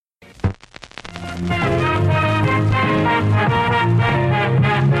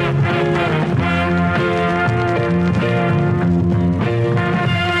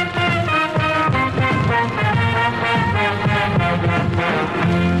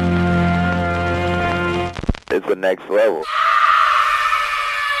It's the next level.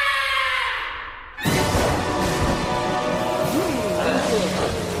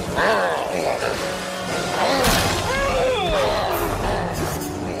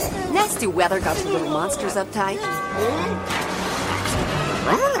 Nasty weather got you little monsters uptight.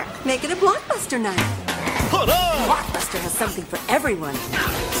 Make it a blockbuster night. Blockbuster has something for everyone.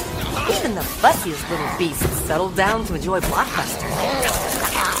 Even the fussiest little beasts settle down to enjoy Blockbuster.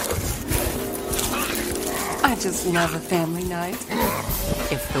 I just love a family night.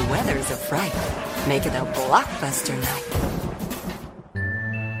 If the weather's a fright, make it a Blockbuster night.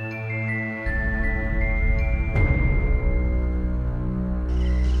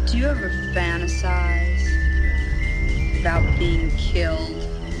 Do you ever fantasize about being killed?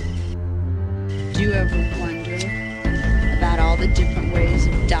 Do you ever wonder about all the different ways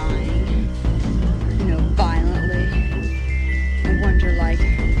of dying? You know, violently? And wonder, like,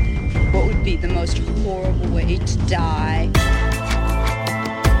 what would be the most horrible way to die?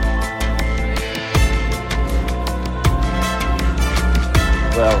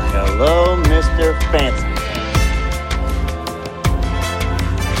 Well, hello, Mr. Fancy.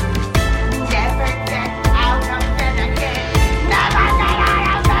 Never get out of bed again. Never get out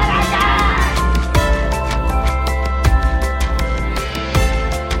of bed again.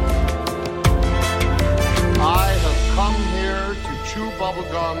 I have come here to chew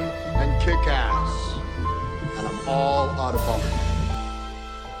bubblegum and kick ass. And I'm all out of bubblegum.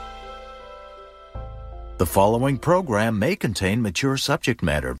 The following program may contain mature subject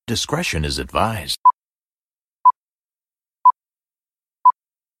matter. Discretion is advised.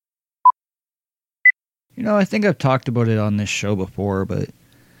 You know, I think I've talked about it on this show before, but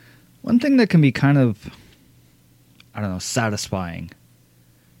one thing that can be kind of, I don't know, satisfying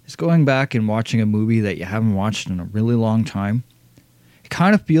is going back and watching a movie that you haven't watched in a really long time. It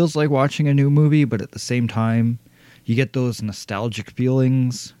kind of feels like watching a new movie, but at the same time, you get those nostalgic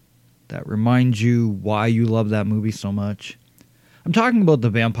feelings that remind you why you love that movie so much. I'm talking about The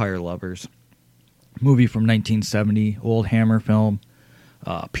Vampire Lovers, movie from 1970, old Hammer film.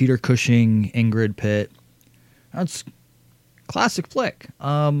 Peter Cushing, Ingrid Pitt. That's classic flick.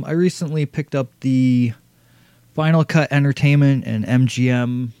 I recently picked up the Final Cut Entertainment and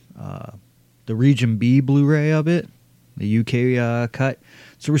MGM, the Region B Blu-ray of it, the UK cut.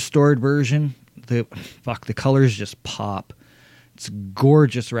 It's a restored version. The colors just pop. It's a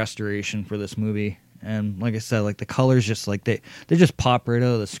gorgeous restoration for this movie. And like I said, like the colors just like they just pop right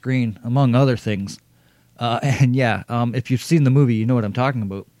out of the screen, among other things. If you've seen the movie, you know what I'm talking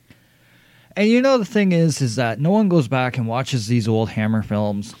about. And you know the thing is that no one goes back and watches these old Hammer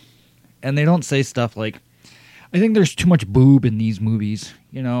films, and they don't say stuff like, I think there's too much boob in these movies,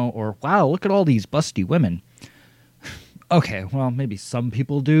 you know, or wow, look at all these busty women. Okay, well, maybe some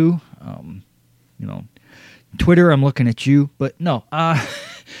people do. You know, Twitter, I'm looking at you, but no.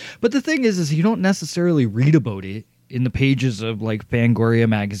 But the thing is you don't necessarily read about it in the pages of like Fangoria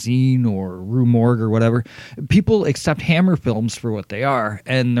magazine or Rue Morgue or whatever. People accept Hammer films for what they are,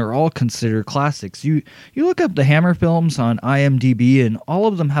 and they're all considered classics. You look up the Hammer films on IMDb, and all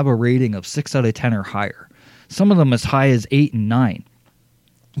of them have a rating of 6 out of 10 or higher. Some of them as high as 8 and 9.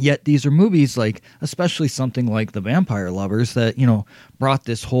 Yet these are movies like, especially something like The Vampire Lovers, that, you know, brought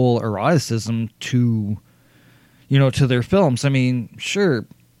this whole eroticism to, you know, to their films. I mean, sure,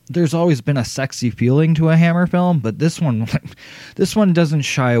 there's always been a sexy feeling to a Hammer film, but this one doesn't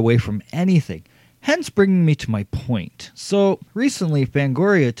shy away from anything. Hence bringing me to my point. So recently,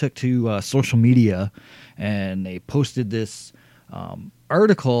 Fangoria took to social media, and they posted this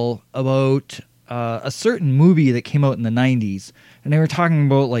article about a certain movie that came out in the 90s, and they were talking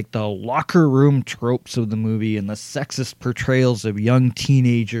about like the locker room tropes of the movie and the sexist portrayals of young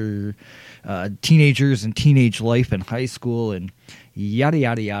teenagers and teenage life in high school and yada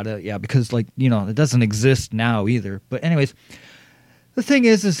yada yada. Yeah, because like, you know, it doesn't exist now either. But anyways, the thing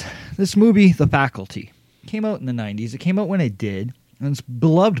is this movie, The Faculty, came out in the 90s. It came out when it did, and it's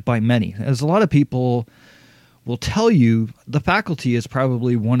beloved by many. As a lot of people will tell you, The Faculty is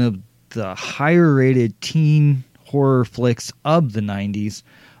probably one of the higher rated teen horror flicks of the 90s.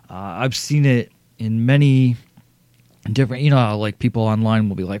 I've seen it in many different, you know, like people online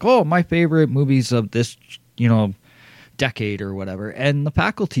will be like, oh, my favorite movies of this, you know, decade or whatever. And The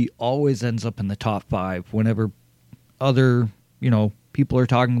Faculty always ends up in the top 5 whenever other, you know, people are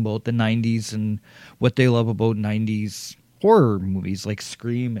talking about the 90s and what they love about 90s horror movies like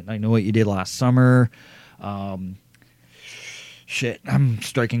Scream and I Know What You Did Last Summer. Shit, I'm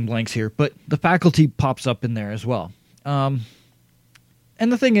striking blanks here. But The Faculty pops up in there as well. And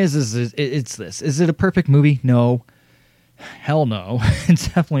the thing is it's this. Is it a perfect movie? No. Hell no. It's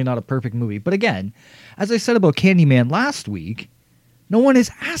definitely not a perfect movie. But again, as I said about Candyman last week, no one is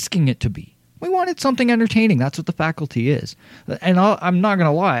asking it to be. We wanted something entertaining. That's what The Faculty is. And I'm not going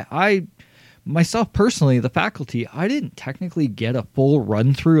to lie. Myself personally, The Faculty, I didn't technically get a full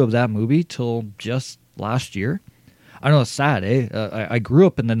run-through of that movie till just last year. I know it's sad, eh? I grew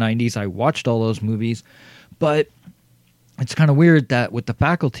up in the 90s. I watched all those movies. But it's kind of weird that with The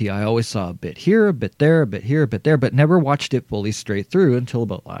Faculty, I always saw a bit here, a bit there, a bit here, a bit there, but never watched it fully straight through until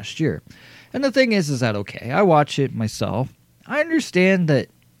about last year. And the thing is that, okay, I watch it myself. I understand that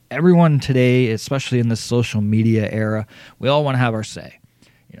everyone today, especially in this social media era, we all want to have our say.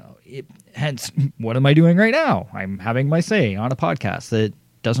 Hence, what am I doing right now? I'm having my say on a podcast that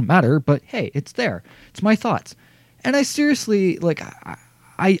doesn't matter, but hey, it's there. It's my thoughts. And I seriously,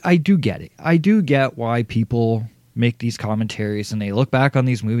 I do get it. I do get why people make these commentaries and they look back on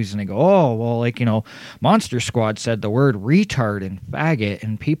these movies and they go, oh, well, Monster Squad said the word retard and faggot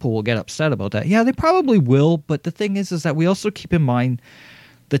and people will get upset about that. Yeah, they probably will, but the thing is that we also keep in mind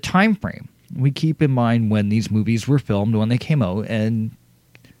the time frame. We keep in mind when these movies were filmed, when they came out, and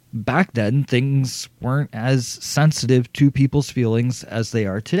back then things weren't as sensitive to people's feelings as they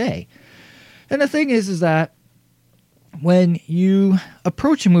are today. And the thing is that when you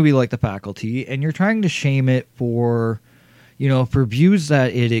approach a movie like The Faculty and you're trying to shame it for views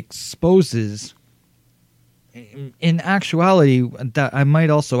that it exposes, in actuality, that I might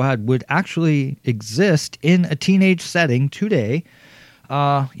also add would actually exist in a teenage setting today,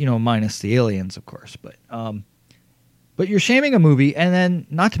 minus the aliens, of course, but you're shaming a movie, and then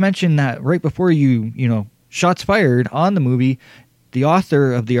not to mention that right before shots fired on the movie, the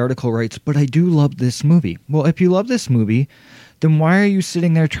author of the article writes, but I do love this movie. Well, if you love this movie, then why are you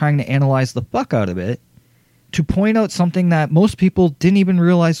sitting there trying to analyze the fuck out of it to point out something that most people didn't even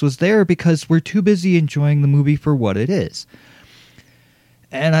realize was there because we're too busy enjoying the movie for what it is?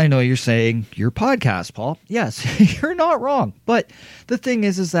 And I know you're saying, your podcast, Paul. Yes, you're not wrong. But the thing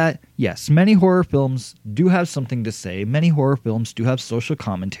is that, yes, many horror films do have something to say. Many horror films do have social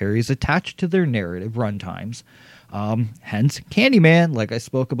commentaries attached to their narrative runtimes. Hence, Candyman, like I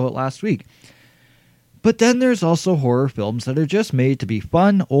spoke about last week. But then there's also horror films that are just made to be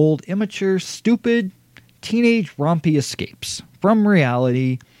fun, old, immature, stupid, teenage rompy escapes from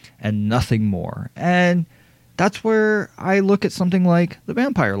reality and nothing more. And that's where I look at something like The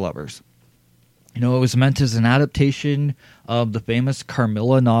Vampire Lovers. It was meant as an adaptation of the famous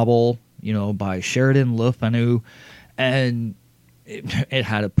Carmilla novel, by Sheridan Le Fanu, and it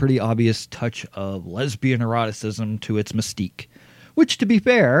had a pretty obvious touch of lesbian eroticism to its mystique. Which, to be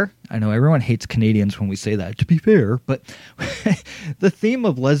fair, I know everyone hates Canadians when we say that, to be fair, but the theme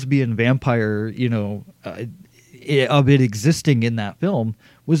of lesbian vampire, of it existing in that film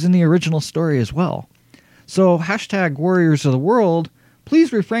was in the original story as well. So, hashtag Warriors of the World,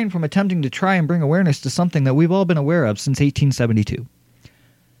 please refrain from attempting to try and bring awareness to something that we've all been aware of since 1872.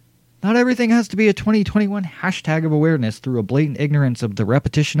 Not everything has to be a 2021 hashtag of awareness through a blatant ignorance of the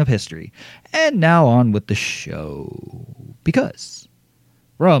repetition of history. And now on with the show. Because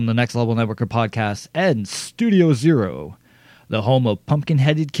from the Next Level Network of Podcasts and Studio Zero, the home of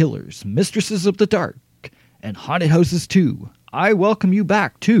pumpkin-headed killers, mistresses of the dark, and haunted houses too, I welcome you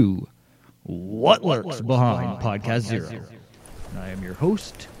back to What Lurks Behind Podcast Zero. And I am your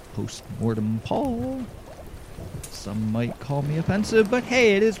host, Postmortem Paul. Some might call me offensive, but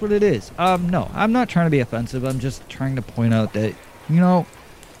hey, it is what it is. No, I'm not trying to be offensive. I'm just trying to point out that,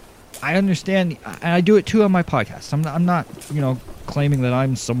 I understand. I do it too on my podcast. I'm not, claiming that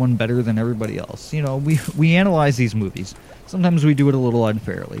I'm someone better than everybody else. We analyze these movies. Sometimes we do it a little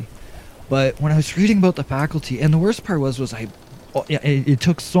unfairly. But when I was reading about The Faculty, and the worst part was it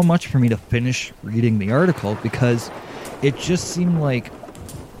took so much for me to finish reading the article because it just seemed like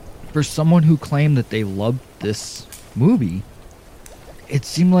for someone who claimed that they loved this movie, it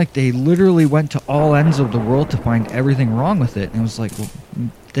seemed like they literally went to all ends of the world to find everything wrong with it. And it was like, well,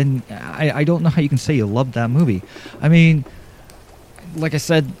 then I don't know how you can say you loved that movie. I mean, like I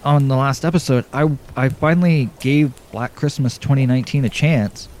said on the last episode, I finally gave Black Christmas 2019 a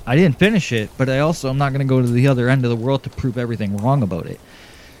chance. I didn't finish it, but I'm not going to go to the other end of the world to prove everything wrong about it.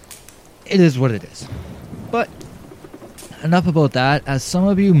 It is what it is. But enough about that. As some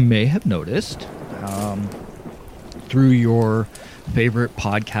of you may have noticed, through your favorite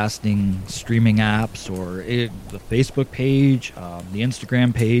podcasting streaming apps or the Facebook page, the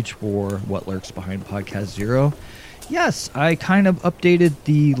Instagram page for What Lurks Behind Podcast Zero, yes, I kind of updated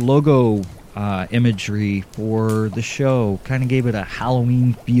the logo imagery for the show. Kind of gave it a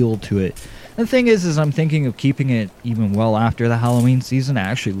Halloween feel to it. The thing is I'm thinking of keeping it even well after the Halloween season. I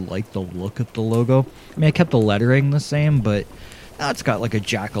actually like the look of the logo. I mean, I kept the lettering the same, but now it's got like a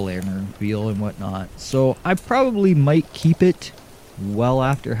jack-o'-lantern feel and whatnot. So I probably might keep it well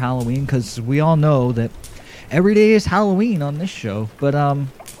after Halloween, because we all know that every day is Halloween on this show. But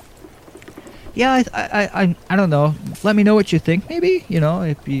yeah, I don't know. Let me know what you think. Maybe, you know,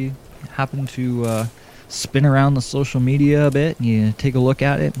 if you happen to spin around the social media a bit and you take a look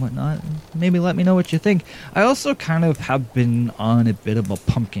at it and whatnot, maybe let me know what you think. I also kind of have been on a bit of a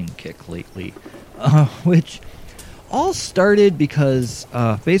pumpkin kick lately, which all started because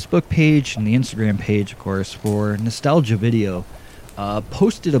Facebook page and the Instagram page, of course, for Nostalgia Video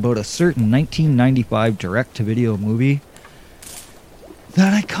posted about a certain 1995 direct-to-video movie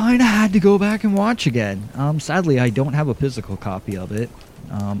that I kind of had to go back and watch again. Sadly, I don't have a physical copy of it.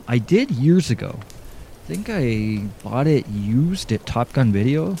 I did years ago. I think I bought it used at Top Gun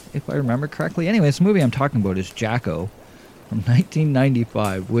Video, if I remember correctly. Anyways, the movie I'm talking about is Jacko from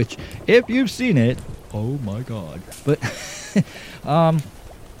 1995, which, if you've seen it, oh my god. But,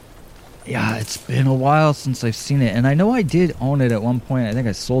 yeah, it's been a while since I've seen it, and I know I did own it at one point. I think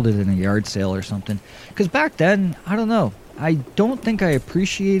I sold it in a yard sale or something. Because back then, I don't know, I don't think I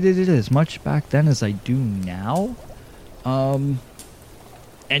appreciated it as much back then as I do now.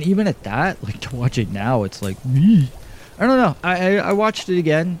 And even at that, like, to watch it now, it's like, I don't know. I watched it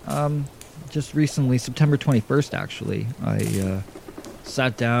again just recently, September 21st, actually. I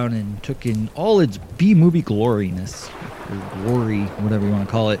sat down and took in all its B-movie gloriness, or glory, whatever you want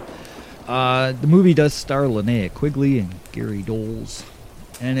to call it. The movie does star Linnea Quigley and Gary Doles,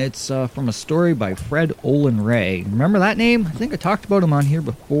 and it's from a story by Fred Olen Ray. Remember that name? I think I talked about him on here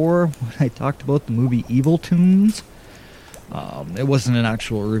before when I talked about the movie Evil Toons. It wasn't an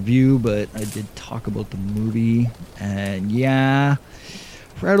actual review, but I did talk about the movie, and yeah,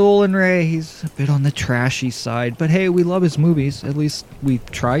 Fred Olen Ray, he's a bit on the trashy side, but hey, we love his movies, at least we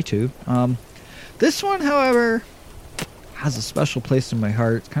try to. This one, however, has a special place in my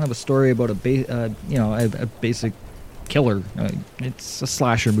heart. It's kind of a story about a basic killer. It's a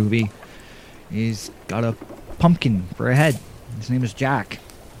slasher movie. He's got a pumpkin for a head. His name is Jack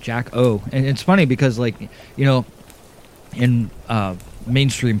O. And it's funny because, like, you know, in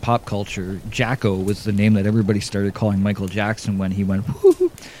mainstream pop culture, Jacko was the name that everybody started calling Michael Jackson when he went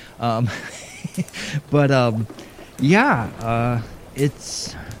whoo.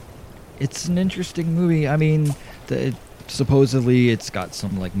 It's an interesting movie. I mean, supposedly it's got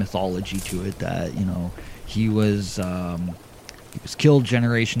some like mythology to it that, you know, he was killed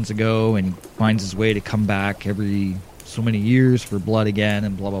generations ago and he finds his way to come back every so many years for blood again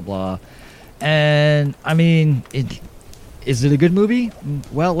and blah blah blah. And I mean, is it a good movie?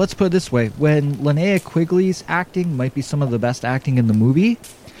 Well, let's put it this way. When Linnea Quigley's acting might be some of the best acting in the movie,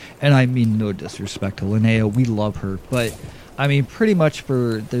 and I mean no disrespect to Linnea, we love her, but I mean pretty much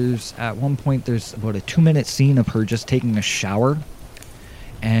at one point there's about a 2-minute scene of her just taking a shower,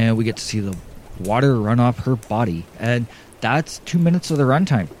 and we get to see the water run off her body, and that's 2 minutes of the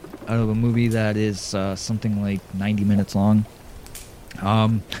runtime out of a movie that is something like 90 minutes long.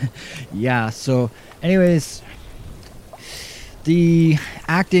 Yeah, so anyways, the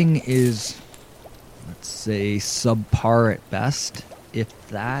acting is, let's say, subpar at best, if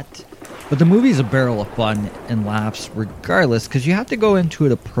that. But the movie's a barrel of fun and laughs regardless, because you have to go into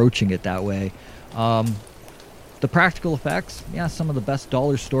it approaching it that way. The practical effects, yeah, some of the best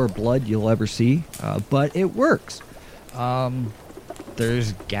dollar store blood you'll ever see, but it works.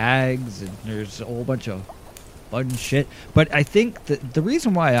 There's gags and there's a whole bunch of fun shit. But I think the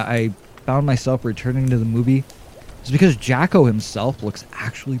reason why I found myself returning to the movie is because Jacko himself looks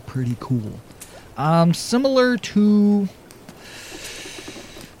actually pretty cool. Similar to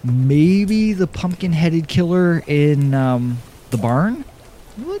maybe the pumpkin-headed killer in The Barn.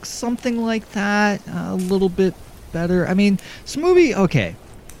 It looks something like that, a little bit better. I mean, this movie, okay,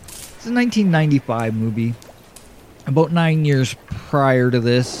 it's a 1995 movie. About 9 years prior to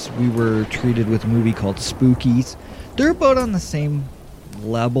this, we were treated with a movie called Spookies. They're about on the same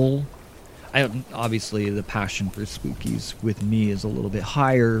level. Obviously, the passion for Spookies with me is a little bit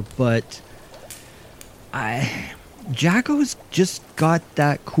higher, but Jacko's just got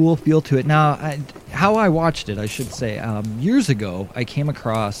that cool feel to it. Now, how I watched it, I should say, years ago, I came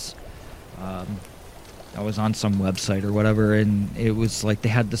across, I was on some website or whatever, and it was like they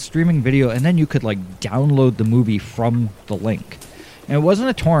had the streaming video, and then you could like download the movie from the link. And it wasn't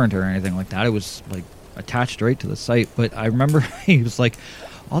a torrent or anything like that. It was like attached right to the site. But I remember he was like,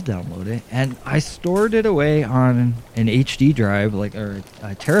 I'll download it. And I stored it away on an HD drive, or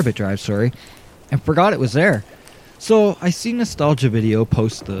a terabit drive, sorry, and forgot it was there. So I see Nostalgia Video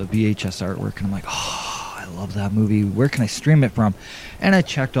post the VHS artwork, and I'm like, oh, I love that movie. Where can I stream it from? And I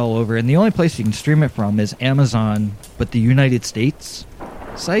checked all over, and the only place you can stream it from is Amazon, but the United States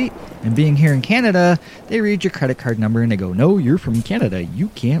site. And being here in Canada, they read your credit card number, and they go, no, you're from Canada. You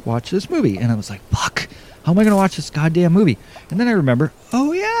can't watch this movie. And I was like, fuck, how am I going to watch this goddamn movie? And then I remember,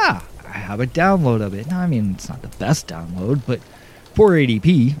 oh yeah, I have a download of it. Now, I mean, it's not the best download, but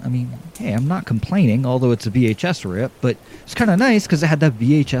 480p, I mean, hey, I'm not complaining, although it's a VHS rip, but it's kind of nice because it had that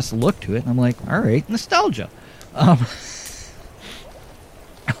VHS look to it, and I'm like, all right, nostalgia.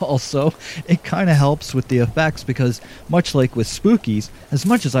 Also, it kind of helps with the effects because, much like with Spookies, as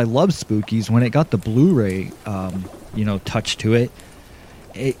much as I love Spookies, when it got the Blu-ray, touch to it,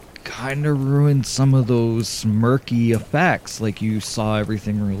 it kind of ruined some of those murky effects. Like, you saw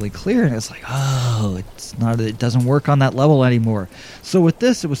everything really clear, and it's like, oh, it doesn't work on that level anymore. So with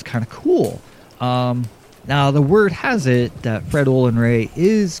this, it was kind of cool. Now, the word has it that Fred Olen Ray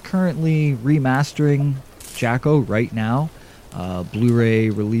is currently remastering Jacko right now. Blu-ray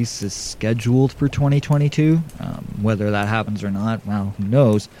release is scheduled for 2022. Whether that happens or not, well, who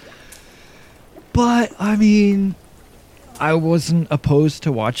knows. But, I mean, I wasn't opposed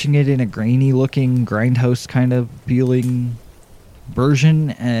to watching it in a grainy-looking, grindhouse kind of feeling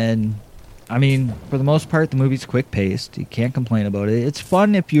version. And, I mean, for the most part, the movie's quick-paced. You can't complain about it. It's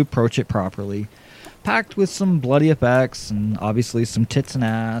fun if you approach it properly. Packed with some bloody effects and obviously some tits and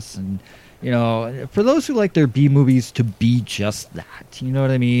ass and, you know, for those who like their B movies to be just that, you know what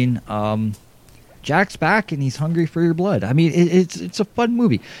I mean? Jack's back and he's hungry for your blood. I mean, it's a fun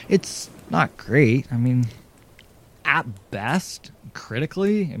movie. It's not great. I mean, at best,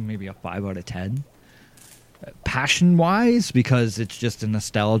 critically, maybe a 5 out of 10. Passion-wise, because it's just a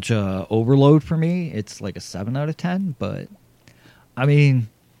nostalgia overload for me, it's like a 7 out of 10. But, I mean,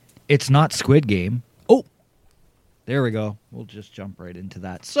 it's not Squid Game. Oh, there we go. We'll just jump right into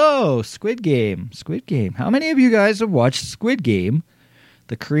that. So, Squid Game. How many of you guys have watched Squid Game,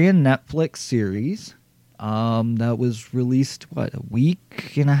 the Korean Netflix series that was released, a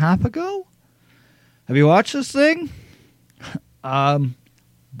week and a half ago? Have you watched this thing?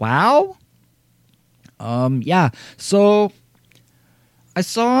 Wow. Yeah. So,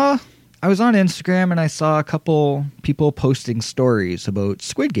 I was on Instagram and I saw a couple people posting stories about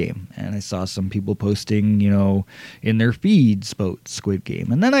Squid Game. And I saw some people posting, in their feeds about Squid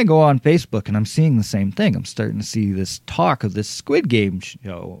Game. And then I go on Facebook and I'm seeing the same thing. I'm starting to see this talk of this Squid Game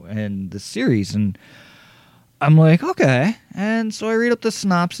show and this series. And I'm like, okay. And so I read up the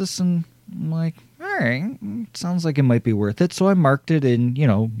synopsis and I'm like, all right, sounds like it might be worth it. So I marked it in,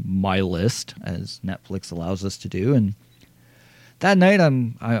 my list, as Netflix allows us to do. And that night,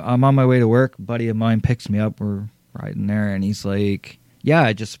 I'm on my way to work. A buddy of mine picks me up. We're riding there, and he's like, yeah,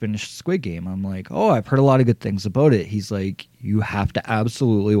 I just finished Squid Game. I'm like, oh, I've heard a lot of good things about it. He's like, you have to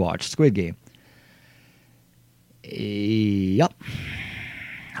absolutely watch Squid Game. Yep.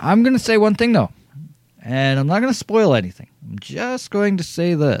 I'm going to say one thing, though, and I'm not going to spoil anything. I'm just going to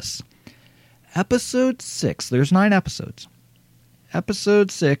say this. Episode 6, there's 9 episodes.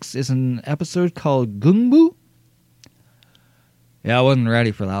 Episode 6 is an episode called Gungbu. Yeah, I wasn't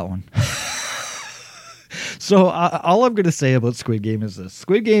ready for that one. So all I'm going to say about Squid Game is this.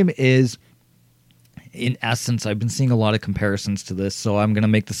 Squid Game is, in essence, I've been seeing a lot of comparisons to this, so I'm going to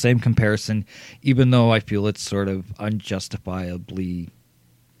make the same comparison, even though I feel it's sort of unjustifiably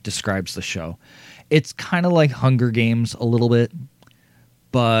describes the show. It's kind of like Hunger Games a little bit,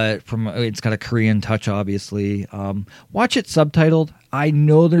 but it's got a Korean touch, obviously. Watch it subtitled. I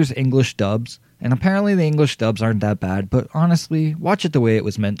know there's English dubs, and apparently the English dubs aren't that bad, but honestly, watch it the way it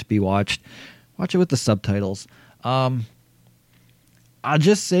was meant to be watched. Watch it with the subtitles. I'll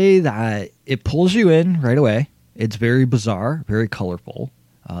just say that it pulls you in right away. It's very bizarre, very colorful.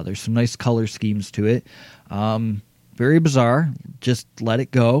 There's some nice color schemes to it. Very bizarre. Just let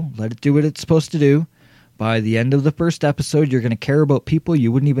it go. Let it do what it's supposed to do. By the end of the first episode, you're going to care about people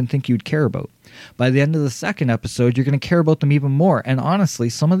you wouldn't even think you'd care about. By the end of the second episode, you're going to care about them even more. And honestly,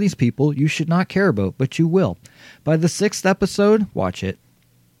 some of these people you should not care about, but you will. By the 6th episode, watch it.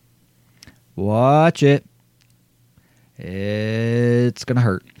 Watch it. It's going to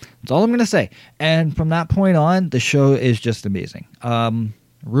hurt. That's all I'm going to say. And from that point on, the show is just amazing.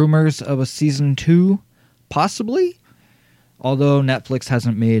 Rumors of a season 2, possibly. Although Netflix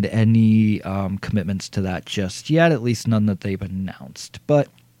hasn't made any commitments to that just yet, at least none that they've announced. But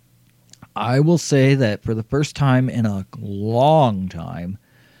I will say that for the first time in a long time,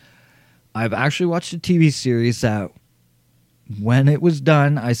 I've actually watched a TV series that when it was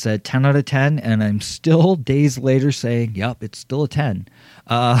done, I said 10 out of 10, and I'm still days later saying, yep, it's still a 10.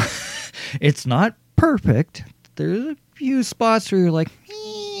 It's not perfect. There's a few spots where you're like,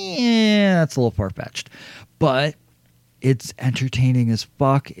 yeah, that's a little far-fetched. But it's entertaining as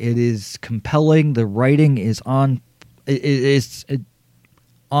fuck. It is compelling. The writing is on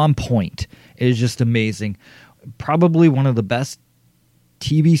point. It is just amazing. Probably one of the best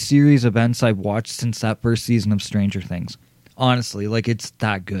TV series events I've watched since that first season of Stranger Things. Honestly, like, it's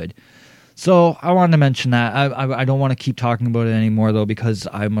that good. So I wanted to mention that. I don't want to keep talking about it anymore, though, because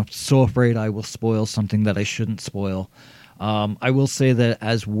I'm so afraid I will spoil something that I shouldn't spoil. I will say that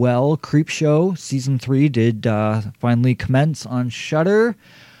as well, Creepshow Season 3 did finally commence on Shudder.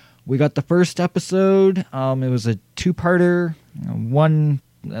 We got the first episode. It was a two-parter,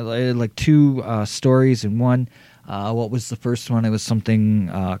 two stories in one. What was the first one? It was something,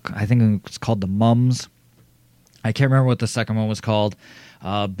 I think it was called The Mums. I can't remember what the second one was called.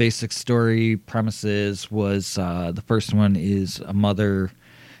 Basic story premises was the first one is a mother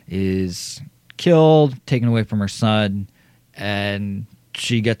is killed, taken away from her son, and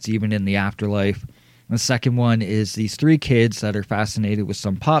she gets even in the afterlife. The second one is these three kids that are fascinated with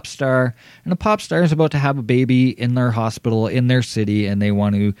some pop star, and the pop star is about to have a baby in their hospital in their city, and they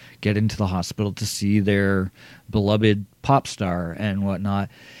want to get into the hospital to see their beloved pop star and whatnot.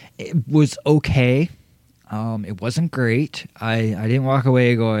 It was okay. It wasn't great. I didn't walk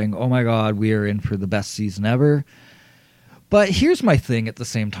away going, oh my God, we are in for the best season ever. But here's my thing at the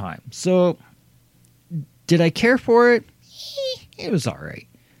same time. So, did I care for it? It was all right.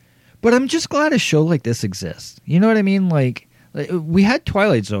 But I'm just glad a show like this exists. You know what I mean? Like we had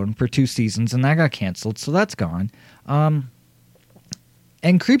Twilight Zone for 2 seasons, and that got canceled, so that's gone. And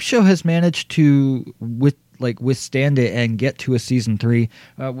Creepshow has managed to withstand it and get to a season 3.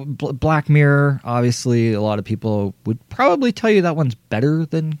 Black Mirror, obviously, a lot of people would probably tell you that one's better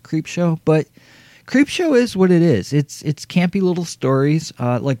than Creepshow, but Creepshow is what it is. It's campy little stories.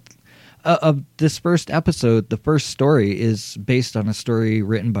 Of this first episode, the first story is based on a story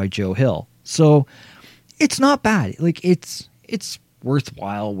written by Joe Hill. So it's not bad. Like, it's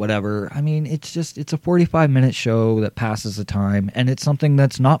worthwhile, whatever. I mean, it's a 45-minute show that passes the time, and it's something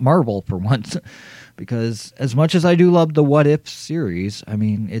that's not Marvel for once. Because as much as I do love the What If series, I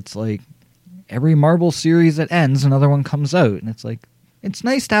mean, it's like every Marvel series that ends, another one comes out, and it's like, it's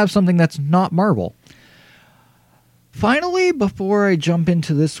nice to have something that's not Marvel. Finally, before I jump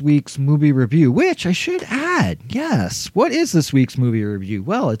into this week's movie review, which I should add, yes, what is this week's movie review?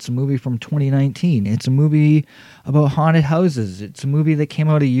 Well, it's a movie from 2019. It's a movie about haunted houses. It's a movie that came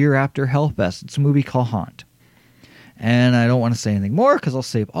out a year after Hellfest. It's a movie called Haunt. And I don't want to say anything more because I'll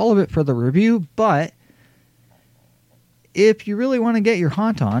save all of it for the review, but if you really want to get your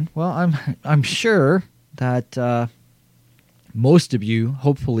Haunt on, well, I'm sure that most of you,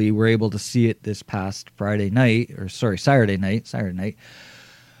 hopefully, were able to see it this past Saturday night.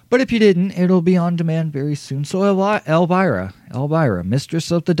 But if you didn't, it'll be on demand very soon. So Elvira,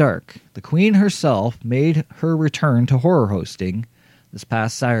 Mistress of the Dark, the Queen herself, made her return to horror hosting this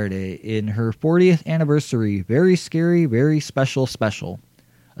past Saturday in her 40th anniversary. Very scary, very special,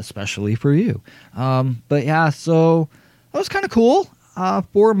 especially for you. But yeah, so that was kind of cool.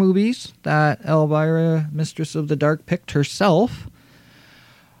 4 movies that Elvira, Mistress of the Dark, picked herself.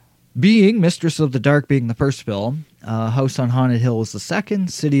 Being Mistress of the Dark being the first film, House on Haunted Hill was the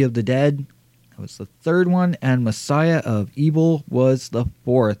second, City of the Dead was the third one, and Messiah of Evil was the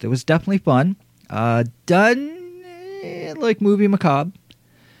fourth. It was definitely fun. Done like movie macabre.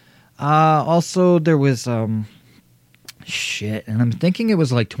 Also, there was and I'm thinking it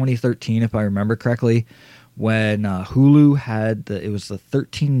was like 2013 if I remember correctly, when Hulu had it was the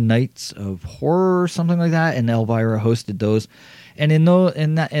 13 Nights of Horror or something like that, and Elvira hosted those. And in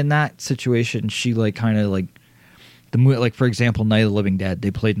that situation, she like kind of like the movie, like for example, Night of the Living Dead. They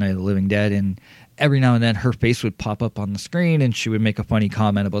played Night of the Living Dead, and every now and then her face would pop up on the screen, and she would make a funny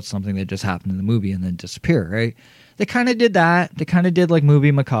comment about something that just happened in the movie, and then disappear. Right? They kind of did that. They kind of did like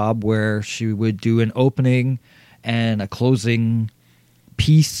movie macabre, where she would do an opening and a closing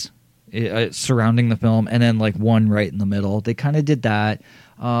piece surrounding the film, and then like one right in the middle. They kind of did that.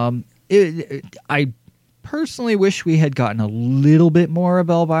 I personally wish we had gotten a little bit more of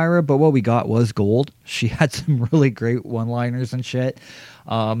Elvira, but what we got was gold. She had some really great one-liners and shit.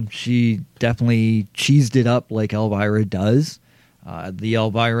 She definitely cheesed it up like Elvira does. The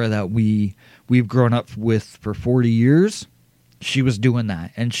Elvira that we've grown up with for 40 years, she was doing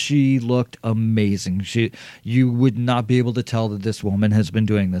that, and she looked amazing. You would not be able to tell that this woman has been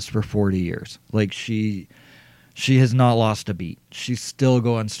doing this for 40 years. Like, she has not lost a beat. She's still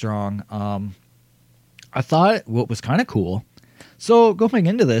going strong. I thought what was kind of cool So going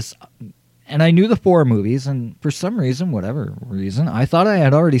into this, and I knew the 4 movies, and for some reason, whatever reason, I thought I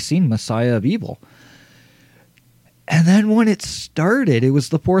had already seen Messiah of Evil. And then when it started, it was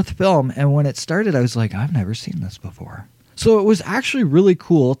the 4th film, and when it started, I was like, I've never seen this before. So it was actually really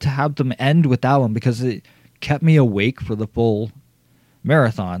cool to have them end with that one because it kept me awake for the full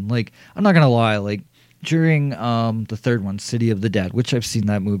marathon. Like, I'm not going to lie, like, during the 3rd one, City of the Dead, which I've seen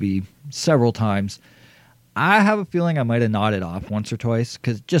that movie several times, I have a feeling I might have nodded off once or twice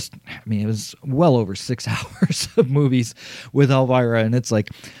because it was well over 6 hours of movies with Elvira, and it's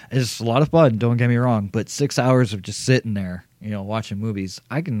a lot of fun, don't get me wrong, but 6 hours of just sitting there, watching movies.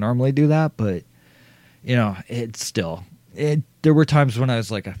 I can normally do that, but, it's still... there were times when I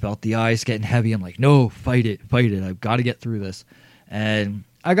was like, I felt the eyes getting heavy. I'm like, no, fight it. I've got to get through this. And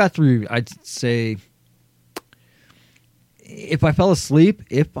I got through, I'd say, if I fell asleep,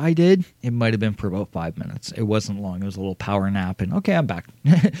 if I did, it might have been for about 5 minutes. It wasn't long. It was a little power nap, and okay, I'm back.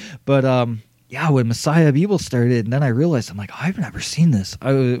 But, when Messiah of Evil started, and then I realized, I'm like, I've never seen this.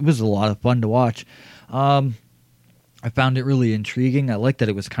 It was a lot of fun to watch. I found it really intriguing. I liked that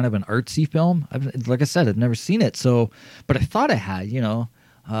it was kind of an artsy film. Like I said, I've never seen it, but I thought I had,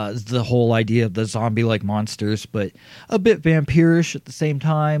 the whole idea of the zombie-like monsters, but a bit vampirish at the same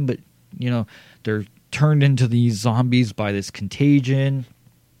time. But, they're turned into these zombies by this contagion.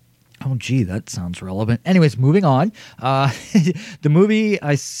 Oh, gee, that sounds relevant. Anyways, moving on. The movie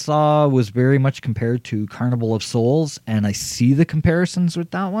I saw was very much compared to Carnival of Souls, and I see the comparisons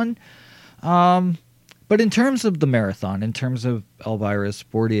with that one. But in terms of the marathon, in terms of Elvira's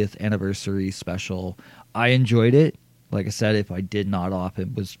 40th anniversary special, I enjoyed it. Like I said, if I did nod off,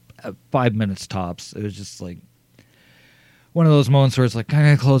 it was 5 minutes tops. It was just like one of those moments where it's like, I'm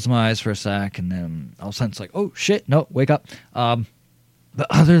going to close my eyes for a sec, and then all of a sudden it's like, oh, shit, no, wake up. But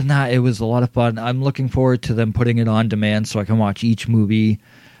other than that, it was a lot of fun. I'm looking forward to them putting it on demand so I can watch each movie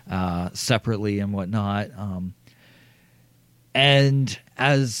separately and whatnot. And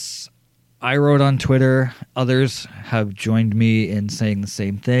as I wrote on Twitter, others have joined me in saying the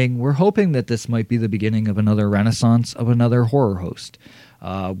same thing. We're hoping that this might be the beginning of another renaissance of another horror host.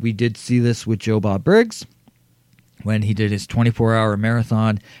 We did see this with Joe Bob Briggs when he did his 24-hour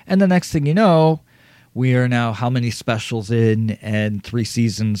marathon. And the next thing you know, we are now how many specials in and 3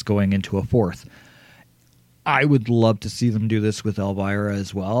 seasons going into a 4th. I would love to see them do this with Elvira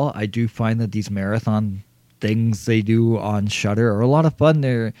as well. I do find that these marathon things they do on Shudder are a lot of fun.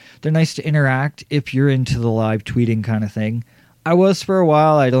 They're nice to interact if you're into the live tweeting kind of thing. I was for a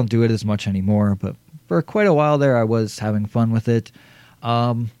while. I don't do it as much anymore, but for quite a while there, I was having fun with it.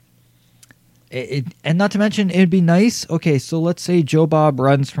 And not to mention, it'd be nice. Okay, so let's say Joe Bob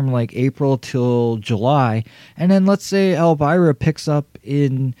runs from like April till July, and then let's say Elvira picks up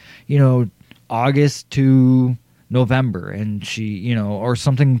in, August to November, and she, or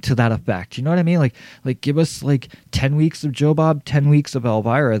something to that effect. You know what I mean? Like give us like 10 weeks of Joe Bob, 10 weeks of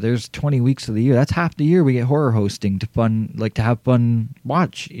Elvira. There's 20 weeks of the year. That's half the year we get horror hosting to have fun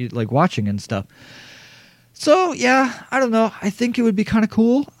watching and stuff. So yeah, I don't know. I think it would be kind of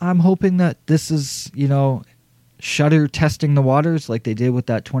cool. I'm hoping that this is, Shudder testing the waters like they did with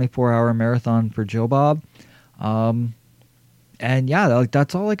that 24-hour marathon for Joe Bob. And yeah,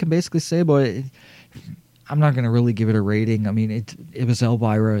 that's all I can basically say about it. I'm not going to really give it a rating. I mean, it was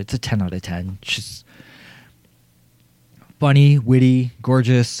Elvira. It's a 10 out of 10. She's funny, witty,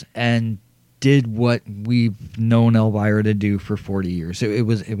 gorgeous, and did what we've known Elvira to do for 40 years. It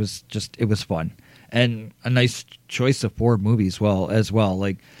was fun. And a nice choice of 4 movies as well.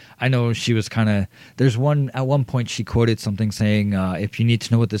 Like, I know she was kind of... At one point she quoted something saying, if you need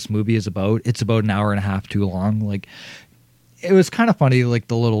to know what this movie is about, it's about an hour and a half too long. Like, it was kind of funny, like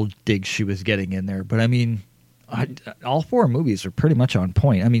the little digs she was getting in there. But I mean, all 4 movies are pretty much on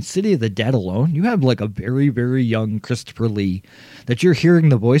point. I mean, City of the Dead alone, you have like a very, very young Christopher Lee that you're hearing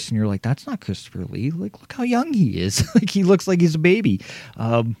the voice and you're like, that's not Christopher Lee. Like, look how young he is. Like, he looks like he's a baby.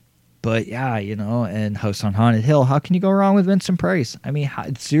 But yeah, and House on Haunted Hill, how can you go wrong with Vincent Price? I mean,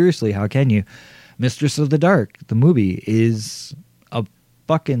 seriously, how can you? Mistress of the Dark, the movie, is a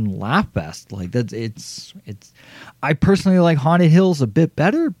fucking laugh fest. Like, it's I personally like Haunted Hills a bit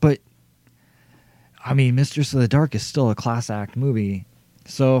better, but I mean, Mistress of the Dark is still a class act movie.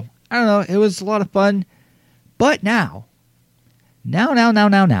 So, I don't know, it was a lot of fun. But now, it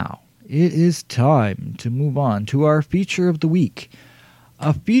is time to move on to our feature of the week.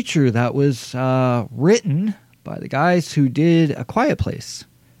 A feature that was written by the guys who did A Quiet Place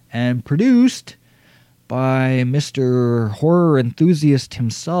and produced by Mr. Horror Enthusiast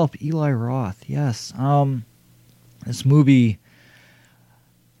himself, Eli Roth. Yes, this movie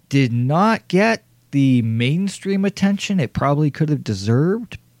did not get the mainstream attention it probably could have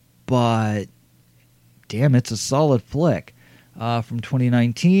deserved, but damn, it's a solid flick. From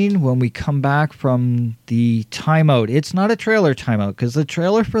 2019, when we come back from the timeout. It's not a trailer timeout, because the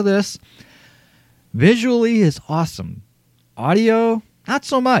trailer for this visually is awesome. Audio, not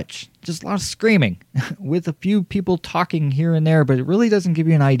so much. Just a lot of screaming with a few people talking here and there, but it really doesn't give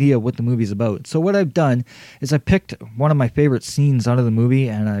you an idea of what the movie's about. So what I've done is I picked one of my favorite scenes out of the movie,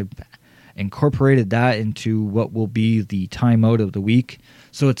 and I've incorporated that into what will be the timeout of the week.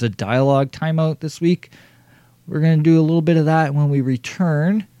 So it's a dialogue timeout this week. We're going to do a little bit of that. When we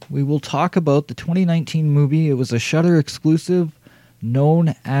return, we will talk about the 2019 movie. It was a Shudder exclusive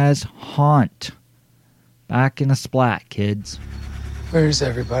known as Haunt. Back in a splat, kids. Where's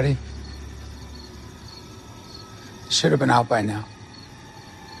everybody? Should have been out by now.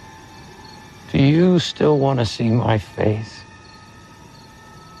 Do you still want to see my face?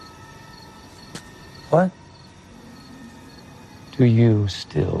 What? Do you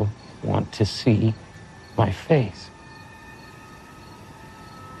still want to see my face?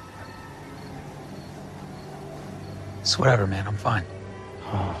 It's whatever, man. I'm fine.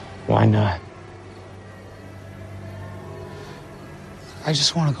 Oh, why not? I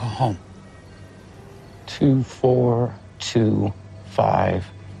just want to go home. 2425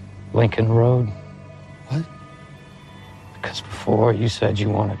 Lincoln Road. What? Because before you said you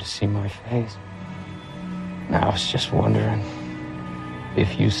wanted to see my face. Now I was just wondering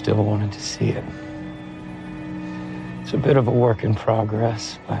if you still wanted to see it. It's a bit of a work in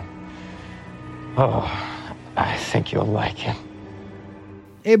progress, but I think you'll like it.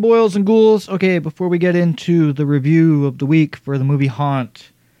 Hey, boils and ghouls. Okay, before we get into the review of the week for the movie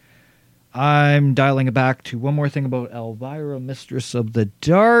Haunt, I'm dialing it back to one more thing about Elvira, Mistress of the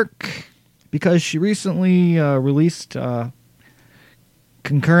Dark, because she recently released,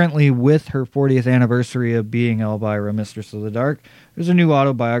 concurrently with her 40th anniversary of being Elvira, Mistress of the Dark, there's a new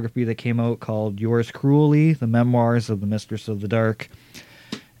autobiography that came out called Yours Cruelly, The Memoirs of the Mistress of the Dark.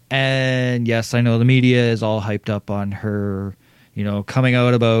 And yes, I know the media is all hyped up on her, coming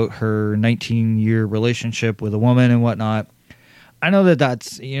out about her 19-year relationship with a woman and whatnot. I know that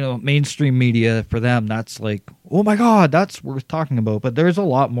that's, mainstream media for them. That's like, oh my God, that's worth talking about. But there's a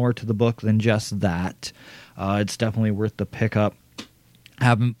lot more to the book than just that. It's definitely worth the pickup.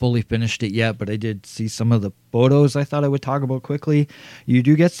 Haven't fully finished it yet, but I did see some of the photos I thought I would talk about quickly. You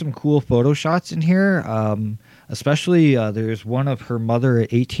do get some cool photo shots in here. Especially there's one of her mother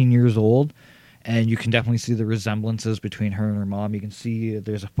at 18 years old. And you can definitely see the resemblances between her and her mom. You can see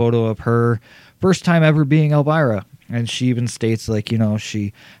there's a photo of her first time ever being Elvira. And she even states,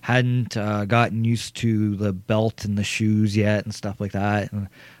 she hadn't gotten used to the belt and the shoes yet and stuff like that. And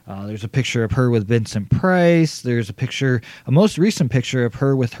there's a picture of her with Vincent Price. There's a most recent picture of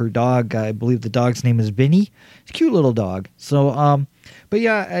her with her dog. I believe the dog's name is Vinny. It's a cute little dog. So, but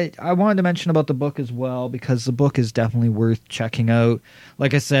yeah, I wanted to mention about the book as well, because the book is definitely worth checking out.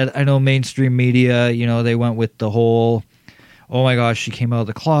 Like I said, I know mainstream media, they went with the whole, oh my gosh, she came out of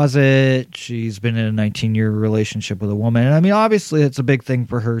the closet. She's been in a 19-year relationship with a woman. And I mean, obviously, it's a big thing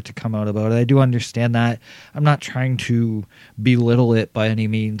for her to come out about it. I do understand that. I'm not trying to belittle it by any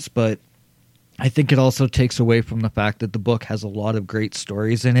means, but I think it also takes away from the fact that the book has a lot of great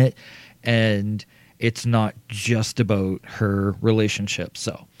stories in it, and it's not just about her relationship.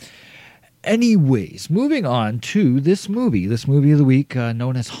 So, anyways, moving on to this movie of the week,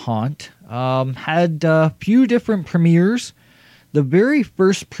 known as Haunt, had a few different premieres. The very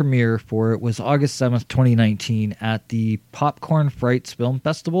first premiere for it was August 7th, 2019 at the Popcorn Frights Film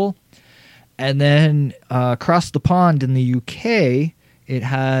Festival. And then across the pond in the UK, it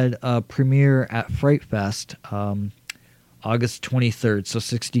had a premiere at Fright Fest August 23rd. So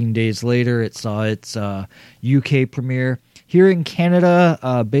 16 days later, it saw its UK premiere. Here in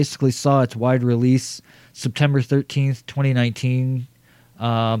Canada, basically saw its wide release September 13th, 2019.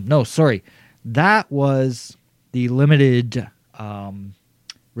 That was the limited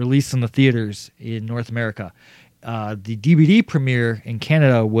release in the theaters in North America. The DVD premiere in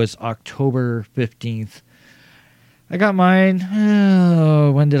Canada was October 15th. I got mine.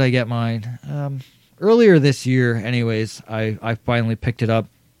 When did I get mine? Earlier this year, anyways. I finally picked it up.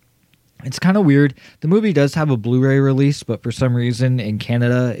 It's kind of weird. The movie does have a Blu-ray release, but for some reason in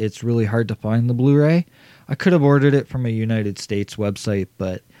Canada, it's really hard to find the Blu-ray. I could have ordered it from a United States website,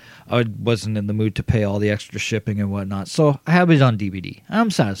 but I wasn't in the mood to pay all the extra shipping and whatnot, so I have it on DVD. I'm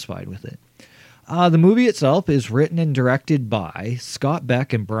satisfied with it. The movie itself is written and directed by Scott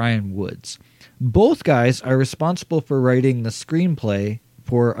Beck and Brian Woods. Both guys are responsible for writing the screenplay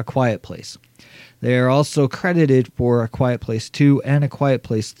for A Quiet Place. They are also credited for A Quiet Place 2 and A Quiet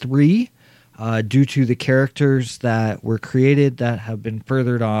Place 3. due to the characters that were created that have been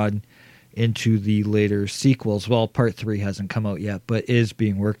furthered on into the later sequels. Well, part 3 hasn't come out yet, but is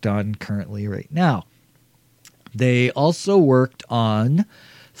being worked on currently right now. They also worked on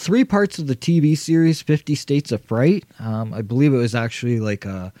 3 parts of the TV series 50 States of Fright. I believe it was actually like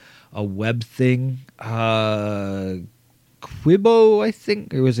a web thing. Quibo, I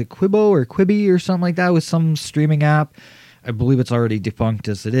think. Or was it Quibo or Quibi or something like that? It was some streaming app. I believe it's already defunct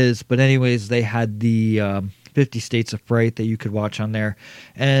as it is. But anyways, they had the 50 States of Fright that you could watch on there.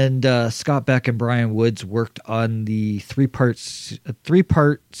 And Scott Beck and Brian Woods worked on the 3-part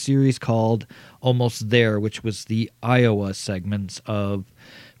series called Almost There, which was the Iowa segments of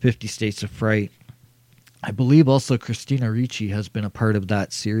 50 States of Fright. I believe also Christina Ricci has been a part of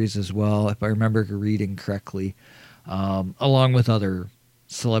that series as well, if I remember reading correctly, along with other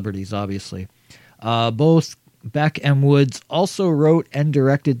celebrities, obviously. Both Beck and Woods also wrote and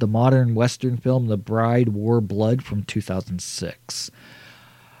directed the modern Western film The Bride Wore Blood from 2006.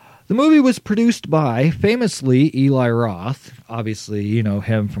 The movie was produced by, famously, Eli Roth. Obviously, you know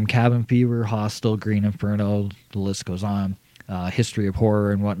him from Cabin Fever, Hostel, Green Inferno, the list goes on, History of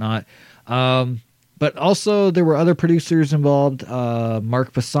Horror and whatnot. But also there were other producers involved.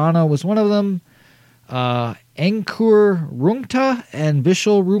 Mark Fasano was one of them. Ankur Rungta and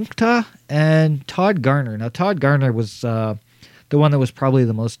Vishal Rungta and Todd Garner. Now, Todd Garner was the one that was probably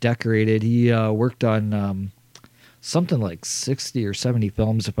the most decorated. He worked on something like 60 or 70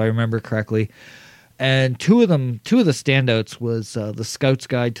 films, if I remember correctly. And two of the standouts was The Scout's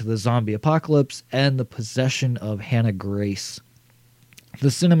Guide to the Zombie Apocalypse and The Possession of Hannah Grace. The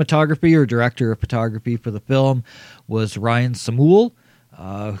cinematography or director of photography for the film was Ryan Samuel,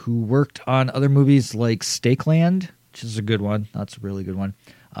 who worked on other movies like Stakeland, which is a good one. That's a really good one.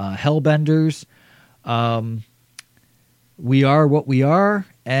 Hellbenders, We Are What We Are,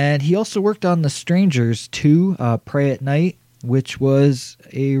 and he also worked on The Strangers 2, Pray at Night, which was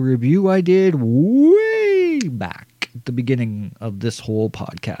a review I did way back at the beginning of this whole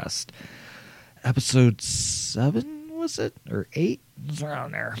podcast. Episode 7, was it? Or 8? It was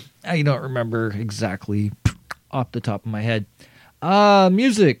around there. I don't remember exactly off the top of my head.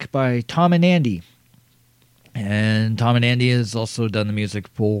 Music by Tom and Andy. And Tom and Andy has also done the music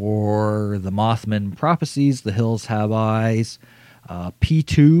for The Mothman Prophecies, The Hills Have Eyes,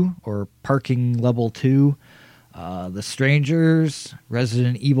 P2 or Parking Level 2, The Strangers,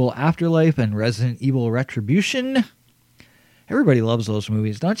 Resident Evil Afterlife, and Resident Evil Retribution. Everybody loves those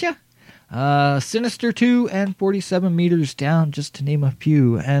movies, don't you? Sinister 2 and 47 Meters Down, just to name a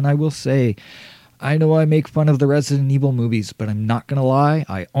few. And I will say, I know I make fun of the Resident Evil movies, but I'm not going to lie.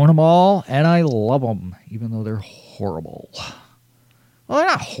 I own them all, and I love them, even though they're horrible. Well, they're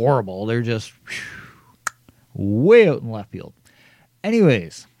not horrible. They're just way out in left field.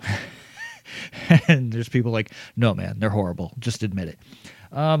 Anyways, and there's people like, no, man, they're horrible. Just admit it.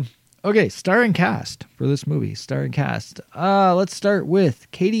 Okay, starring cast for this movie. Starring cast. Let's start with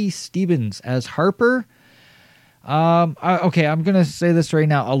Katie Stevens as Harper. Okay, I'm going to say this right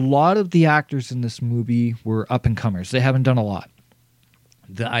now. A lot of the actors in this movie were up-and-comers. They haven't done a lot.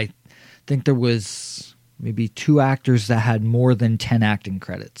 I think there was maybe 2 actors that had more than 10 acting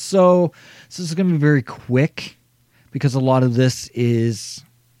credits. So this is going to be very quick because a lot of this is,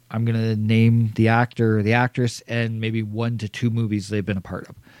 I'm going to name the actor or the actress and maybe 1 to 2 movies they've been a part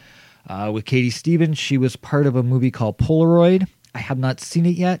of. With Katie Stevens, she was part of a movie called Polaroid. I have not seen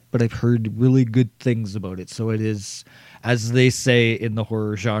it yet, but I've heard really good things about it. So it is, as they say in the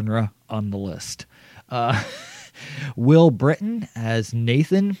horror genre, on the list. Will Britton as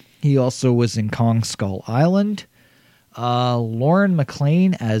Nathan. He also was in Kong Skull Island. Lauren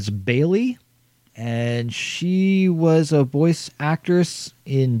McLean as Bailey. And she was a voice actress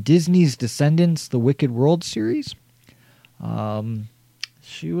in Disney's Descendants, the Wicked World series.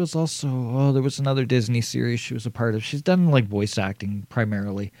 She was also, there was another Disney series she was a part of. She's done like voice acting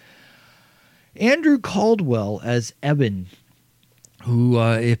primarily. Andrew Caldwell as Evan, who,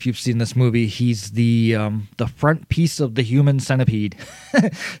 if you've seen this movie, he's the front piece of the human centipede.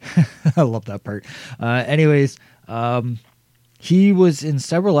 I love that part. Anyways, he was in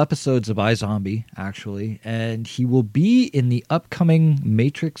several episodes of iZombie, actually, and he will be in the upcoming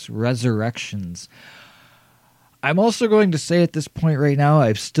Matrix Resurrections. I'm also going to say at this point right now,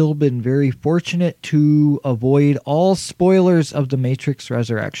 I've still been very fortunate to avoid all spoilers of The Matrix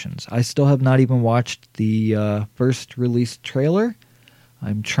Resurrections. I still have not even watched the first released trailer.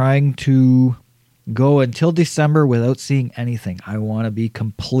 I'm trying to go until December without seeing anything. I want to be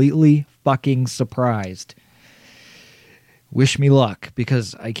completely fucking surprised. Wish me luck,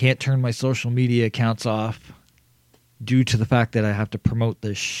 because I can't turn my social media accounts off due to the fact that I have to promote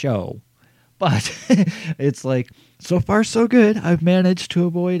this show. But it's like, so far so good. I've managed to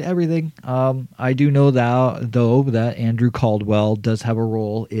avoid everything. I do know that, though, that Andrew Caldwell does have a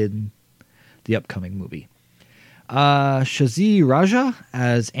role in the upcoming movie. Shazia Raja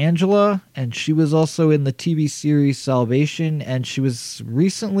as Angela, and she was also in the TV series Salvation, and she was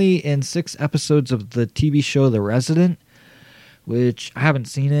recently in 6 episodes of the TV show The Resident, which I haven't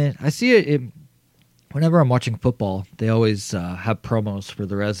seen it. I see it whenever I'm watching football. They always have promos for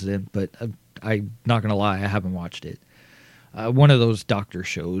The Resident, but I'm not going to lie, I haven't watched it. One of those doctor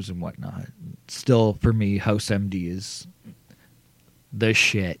shows and whatnot. Still, for me, House MD is the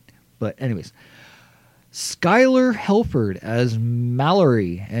shit. But anyways, Skylar Helford as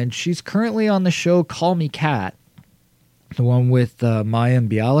Mallory, and she's currently on the show Call Me Kat, the one with Mayim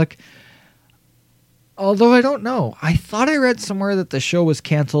Bialik. Although I don't know. I thought I read somewhere that the show was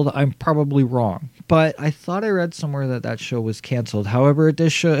canceled. I'm probably wrong. But I thought I read somewhere that that show was canceled. However, it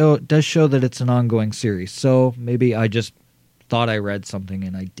does show that it's an ongoing series. So maybe I just thought I read something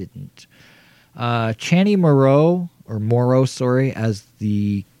and I didn't. Channing Morrow as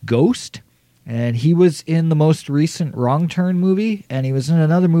the Ghost. And he was in the most recent Wrong Turn movie. And he was in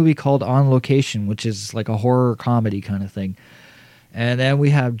another movie called On Location, which is like a horror comedy kind of thing. And then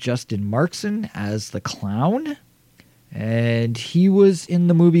we have Justin Markson as the Clown. And he was in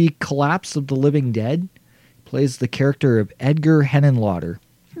the movie Collapse of the Living Dead. He plays the character of Edgar Henenlotter.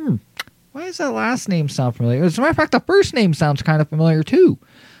 Why does that last name sound familiar? As a matter of fact, the first name sounds kind of familiar too.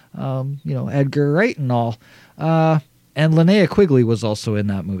 Edgar Wright and all. And Linnea Quigley was also in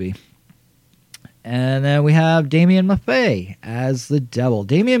that movie. And then we have Damien Maffei as the Devil.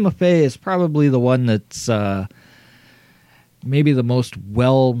 Damien Maffei is probably the one that's maybe the most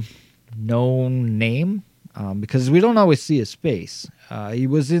well-known name, because we don't always see his face. He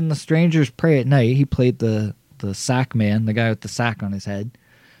was in The Strangers Pray at Night. He played the sack man, the guy with the sack on his head.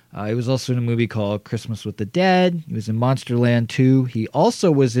 He was also in a movie called Christmas with the Dead. He was in Monsterland 2. He also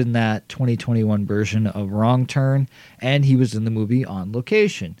was in that 2021 version of Wrong Turn, and he was in the movie On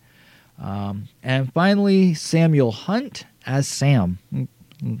Location. And finally, Samuel Hunt as Sam.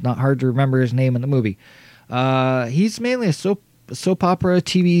 Not hard to remember his name in the movie. He's mainly a soap opera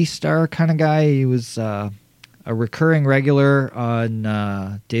TV star kind of guy. He was a recurring regular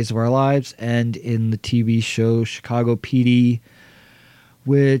on Days of Our Lives and in the TV show Chicago PD,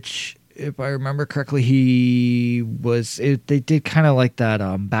 which, if I remember correctly, they did kind of like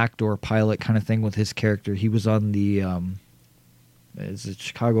that backdoor pilot kind of thing with his character. He was on the is it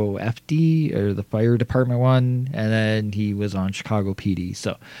Chicago FD or the fire department one, and then he was on Chicago PD.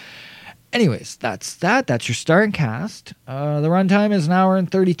 So anyways, that's your starring cast. The runtime is an hour and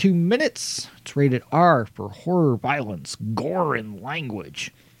 32 minutes. It's rated R for horror, violence, gore, and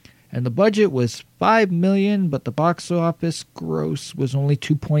language. And the budget was $5 million, but the box office gross was only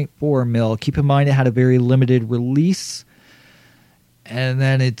 $2.4 million. Keep in mind it had a very limited release. And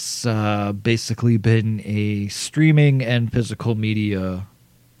then it's basically been a streaming and physical media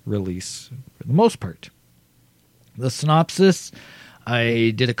release for the most part. The synopsis,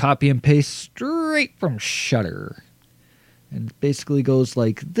 I did a copy and paste straight from Shudder. And it basically goes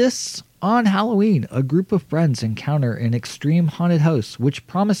like this. On Halloween, a group of friends encounter an extreme haunted house which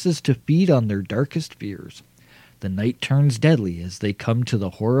promises to feed on their darkest fears. The night turns deadly as they come to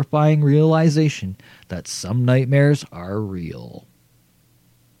the horrifying realization that some nightmares are real.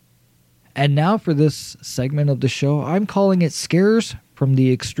 And now for this segment of the show, I'm calling it Scares from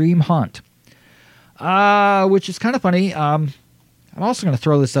the Extreme Haunt. Which is kind of funny. I'm also going to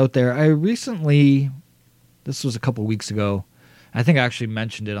throw this out there. This was a couple weeks ago. I think I actually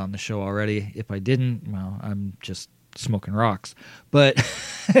mentioned it on the show already. If I didn't, well, I'm just smoking rocks. But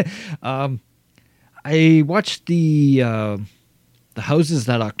I watched the houses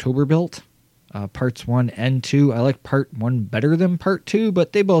that October built. Parts 1 and 2. I like part 1 better than part 2,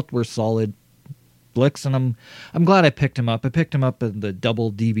 but they both were solid flicks, and I'm glad I picked them up. I picked them up in the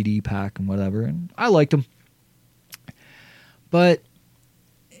double DVD pack and whatever, and I liked them. But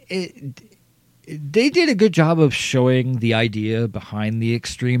they did a good job of showing the idea behind the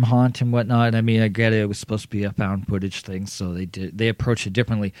extreme haunt and whatnot. I mean, I get it was supposed to be a found footage thing, so they approached it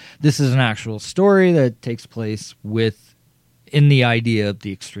differently. This is an actual story that takes place in the idea of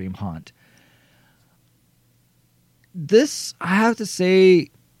the extreme haunt. This, I have to say,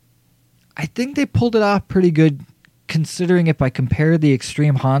 I think they pulled it off pretty good, considering if I compare the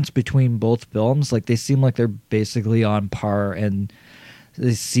extreme haunts between both films, like they seem like they're basically on par and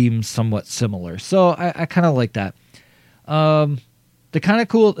they seem somewhat similar. So I kind of like that. The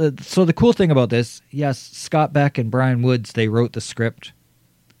cool thing about this, yes, Scott Beck and Brian Woods, they wrote the script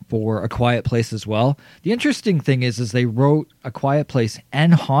for A Quiet Place as well. The interesting thing is they wrote A Quiet Place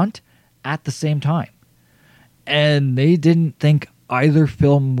and Haunt at the same time. And they didn't think either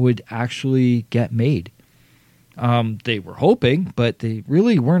film would actually get made. They were hoping, but they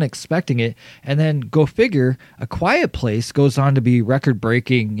really weren't expecting it. And then go figure, A Quiet Place goes on to be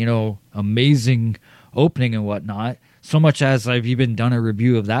record-breaking, amazing opening and whatnot. So much as I've even done a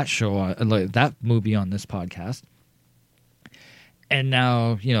review of that show, that movie on this podcast. And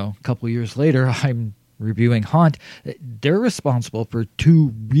now, a couple years later, I'm reviewing Haunt. They're responsible for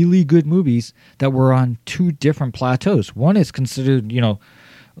two really good movies that were on two different plateaus. One is considered,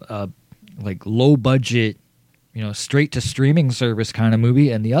 like low budget, straight to streaming service kind of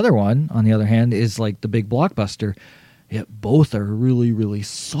movie. And the other one, on the other hand, is like the big blockbuster. Yet both are really, really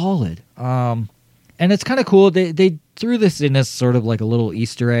solid. And it's kind of cool. They threw this in as sort of like a little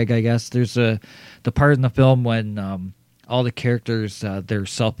Easter egg, I guess. There's the part in the film when all the characters, their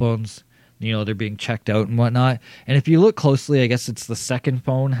cell phones, they're being checked out and whatnot. And if you look closely, I guess it's the second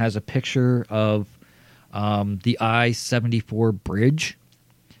phone has a picture of the I-74 bridge.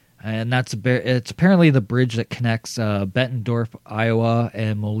 And it's apparently the bridge that connects Bettendorf, Iowa,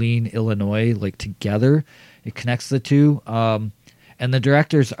 and Moline, Illinois, like together. It connects the two. And the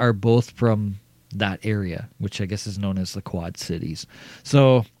directors are both from that area, which I guess is known as the Quad Cities.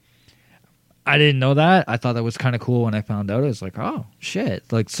 So I didn't know that. I thought that was kind of cool when I found out. I was like, oh shit!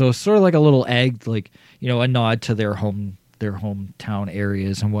 Like, so sort of like a little egg, like a nod to their hometown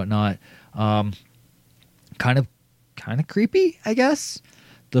areas and whatnot. Kind of creepy, I guess.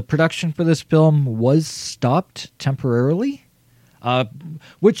 The production for this film was stopped temporarily,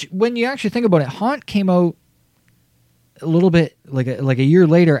 which when you actually think about it, Haunt came out a little bit like a year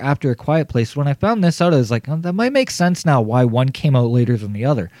later after A Quiet Place. When I found this out, I was like, oh, that might make sense now why one came out later than the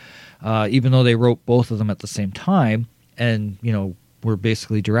other. Even though they wrote both of them at the same time and, were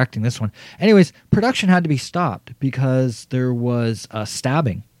basically directing this one. Anyways, production had to be stopped because there was a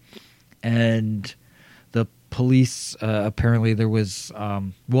stabbing. And the police, apparently there was,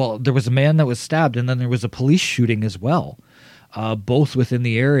 there was a man that was stabbed and then there was a police shooting as well. Both within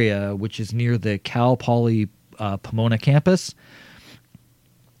the area, which is near the Cal Poly Pomona campus.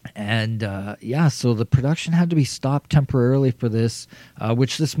 And so the production had to be stopped temporarily for this,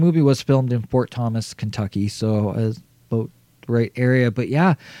 which this movie was filmed in Fort Thomas, Kentucky, so about the right area. But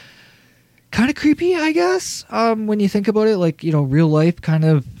yeah, kind of creepy, I guess, when you think about it, like, real life kind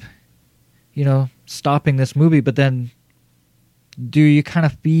of, stopping this movie. But then do you kind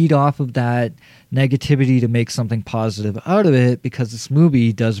of feed off of that negativity to make something positive out of it? Because this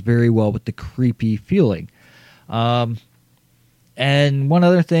movie does very well with the creepy feeling. And one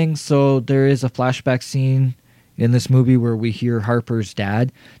other thing, so there is a flashback scene in this movie where we hear Harper's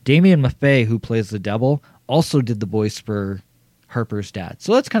dad. Damien Maffei, who plays the devil, also did the voice for Harper's dad.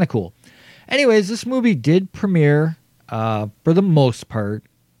 So that's kind of cool. Anyways, this movie did premiere, for the most part,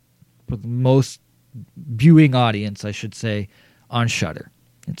 for the most viewing audience, I should say, on Shudder.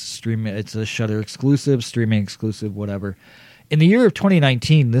 It's a Shudder exclusive, streaming exclusive, whatever. In the year of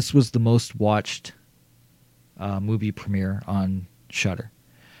 2019, this was the most watched movie premiere on Shudder.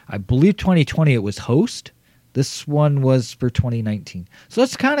 I believe 2020 it was Host. This one was for 2019. So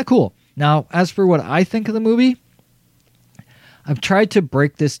that's kind of cool. Now, as for what I think of the movie, I've tried to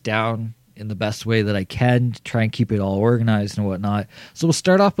break this down in the best way that I can to try and keep it all organized and whatnot. So we'll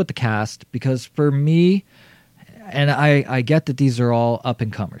start off with the cast, because for me, and I get that these are all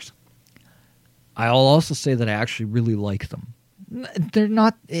up-and-comers, I'll also say that I actually really like them.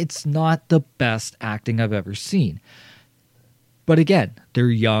 It's not the best acting I've ever seen. But again, they're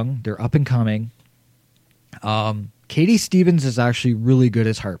young, they're up and coming. Katie Stevens is actually really good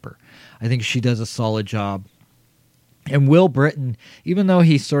as Harper. I think she does a solid job. And Will Britton, even though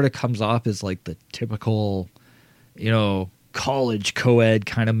he sort of comes off as like the typical, college co-ed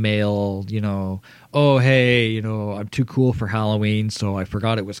kind of male, oh, hey, I'm too cool for Halloween, so I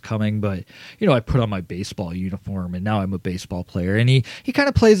forgot it was coming, but, I put on my baseball uniform, and now I'm a baseball player. And he kind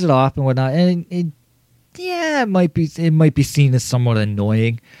of plays it off and whatnot, and it might be seen as somewhat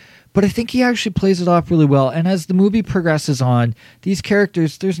annoying, but I think he actually plays it off really well. And as the movie progresses on, these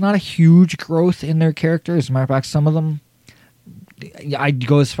characters, there's not a huge growth in their characters. As a matter of fact, some of them, I'd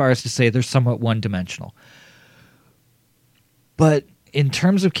go as far as to say they're somewhat one-dimensional. But in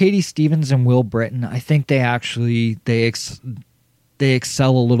terms of Katie Stevens and Will Britton, I think they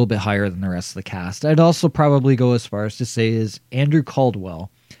excel a little bit higher than the rest of the cast. I'd also probably go as far as to say is Andrew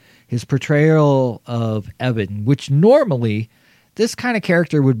Caldwell, his portrayal of Evan, which normally this kind of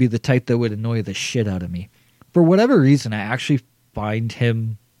character would be the type that would annoy the shit out of me. For whatever reason, I actually find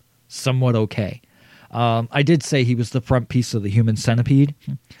him somewhat okay. I did say he was the front piece of the Human Centipede.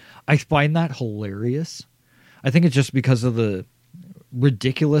 I find that hilarious. I think it's just because of the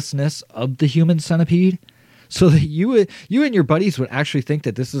ridiculousness of the human centipede, so that you and your buddies would actually think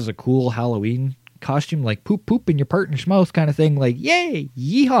that this is a cool Halloween costume, like poop in your partner's mouth kind of thing, like yay,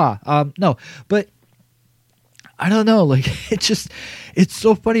 yeehaw. No, but I don't know, like it's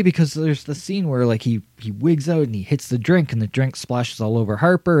so funny because there's the scene where like he wigs out and he hits the drink and the drink splashes all over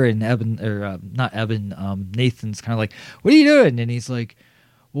Harper, and Nathan's kind of like, what are you doing? And he's like,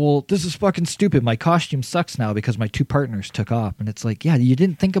 well, this is fucking stupid. My costume sucks now because my two partners took off. And it's like, yeah, you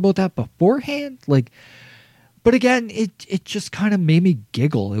didn't think about that beforehand? Like, but again, it just kind of made me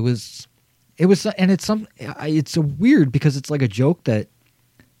giggle. It was, and it's a weird because it's like a joke that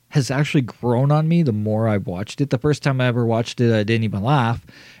has actually grown on me the more I watched it. The first time I ever watched it, I didn't even laugh.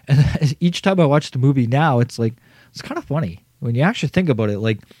 And each time I watch the movie now, it's like, it's kind of funny when you actually think about it.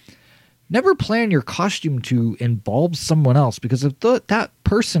 Like, never plan your costume to involve someone else, because if that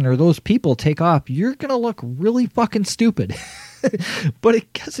person or those people take off, you're going to look really fucking stupid. But I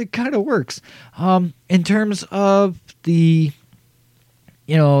guess it kind of works. In terms of the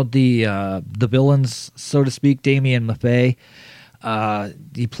villains, so to speak, Damien Maffei,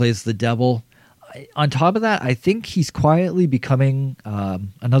 he plays the devil. On top of that, I think he's quietly becoming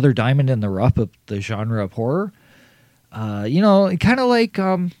another diamond in the rough of the genre of horror. Kind of like...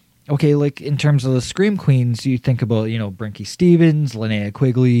 okay, like in terms of the Scream Queens, you think about, Brinke Stevens, Linnea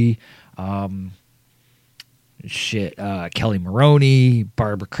Quigley, Kelly Maroney,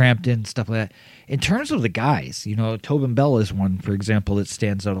 Barbara Crampton, stuff like that. In terms of the guys, Tobin Bell is one, for example, that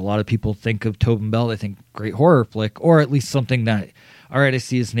stands out. A lot of people think of Tobin Bell, they think great horror flick, or at least something that, all right, I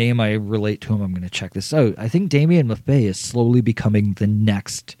see his name, I relate to him, I'm going to check this out. I think Damien Maffei is slowly becoming the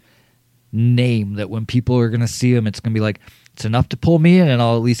next name that when people are going to see him, it's going to be like, it's enough to pull me in and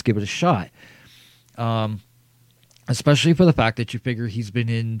I'll at least give it a shot. Especially for the fact that you figure he's been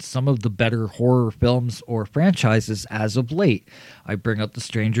in some of the better horror films or franchises as of late. I bring up The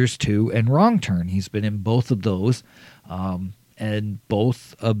Strangers 2 and Wrong Turn. He's been in both of those. And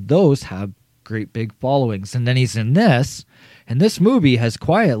both of those have great big followings. And then he's in this. And this movie has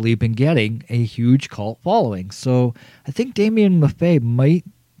quietly been getting a huge cult following. So I think Damien Maffei might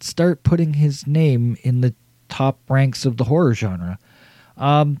start putting his name in the top ranks of the horror genre.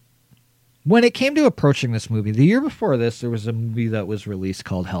 When it came to approaching this movie, the year before this, there was a movie that was released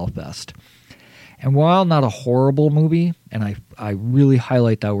called Hellfest. And while not a horrible movie, and I really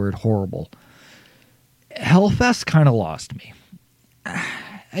highlight that word horrible, Hellfest kind of lost me.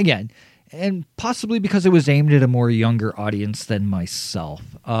 Again, and possibly because it was aimed at a more younger audience than myself.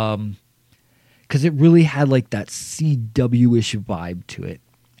 Because it really had like that CW-ish vibe to it.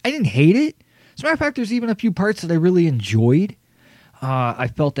 I didn't hate it. As a matter of fact, there's even a few parts that I really enjoyed. I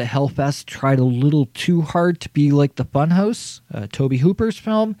felt that Hellfest tried a little too hard to be like The Funhouse, Tobe Hooper's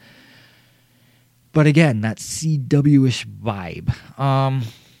film. But again, that CW-ish vibe.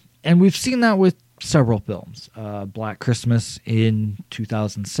 And we've seen that with several films. Black Christmas in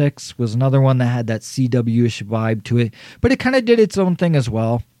 2006 was another one that had that CW-ish vibe to it. But it kind of did its own thing as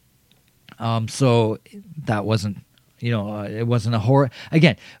well. So that wasn't... it wasn't a horror.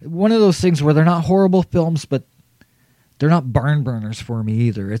 Again, one of those things where they're not horrible films, but they're not barn burners for me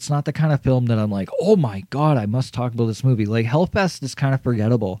either. It's not the kind of film that I'm like, oh my God, I must talk about this movie. Like Hellfest is kind of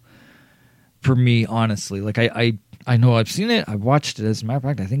forgettable for me, honestly. Like I know I've seen it. I've watched it, as a matter of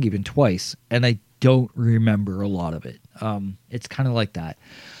fact, I think even twice, and I don't remember a lot of it. It's kind of like that.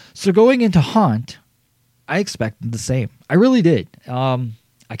 So going into Haunt, I expected the same. I really did.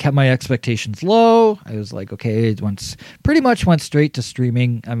 I kept my expectations low. I was like, okay, it pretty much went straight to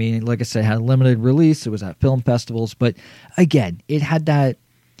streaming. I mean, like I said, it had a limited release. It was at film festivals. But again, it had that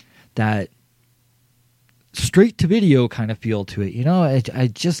straight to video kind of feel to it.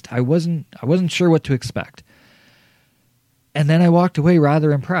 I wasn't sure what to expect. And then I walked away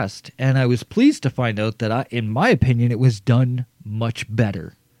rather impressed. And I was pleased to find out that, in my opinion, it was done much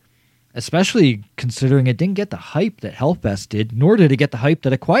better. Especially considering it didn't get the hype that Hellfest did, nor did it get the hype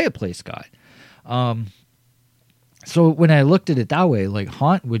that A Quiet Place got. So when I looked at it that way, like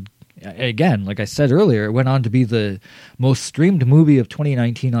Haunt would, again, like I said earlier, it went on to be the most streamed movie of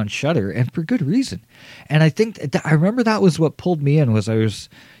 2019 on Shudder, and for good reason. And I think I remember that was what pulled me in, was I was,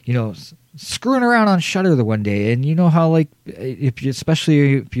 screwing around on Shudder the one day, and you know how, like,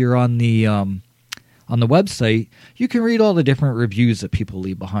 especially if you're on the website, you can read all the different reviews that people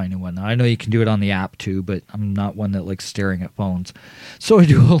leave behind and whatnot. I know you can do it on the app too, but I'm not one that likes staring at phones. So I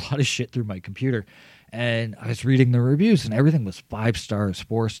do a lot of shit through my computer. And I was reading the reviews, and everything was 5 stars,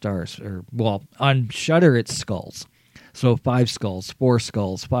 4 stars. On Shudder, it's skulls. So 5 skulls, 4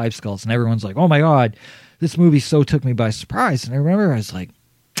 skulls, 5 skulls. And everyone's like, oh my God, this movie so took me by surprise. And I remember I was like,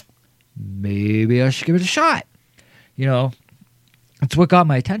 maybe I should give it a shot. It's what got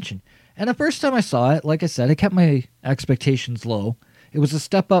my attention. And the first time I saw it, like I said, it kept my expectations low. It was a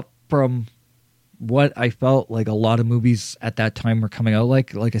step up from what I felt like a lot of movies at that time were coming out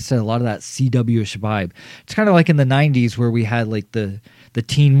like. Like I said, a lot of that CW-ish vibe. It's kind of like in the 90s where we had like the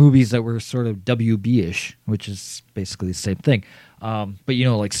teen movies that were sort of WB-ish, which is basically the same thing. But, you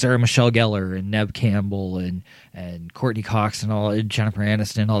know, like Sarah Michelle Gellar and Neve Campbell and Courtney Cox and all, and Jennifer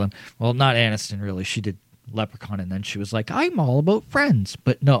Aniston and all them. Well, not Aniston, really. She did Leprechaun, and then she was like, I'm all about Friends.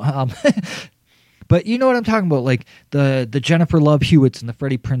 But no, but you know what I'm talking about, like the Jennifer Love Hewitts and the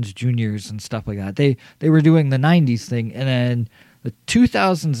Freddie Prinze Jr.'s and stuff like that. They were doing the 90s thing, and then the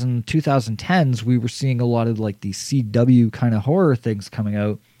 2000s and 2010s, we were seeing a lot of like these CW kind of horror things coming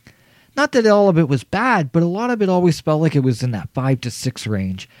out. Not that all of it was bad, but a lot of it always felt like it was in that 5 to 6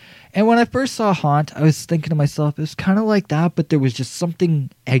 range. And when I first saw Haunt, I was thinking to myself, it was kind of like that, but there was just something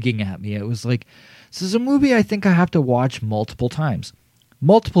egging at me. It was like, this is a movie I think I have to watch multiple times.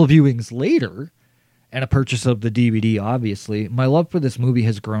 Multiple viewings later, and a purchase of the DVD, obviously, my love for this movie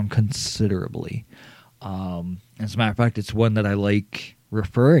has grown considerably. As a matter of fact, it's one that I like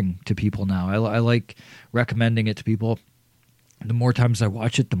referring to people now. I like recommending it to people. The more times I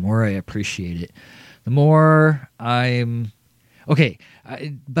watch it, the more I appreciate it. The more I'm... Okay,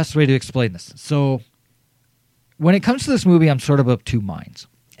 best way to explain this. So, when it comes to this movie, I'm sort of of two minds.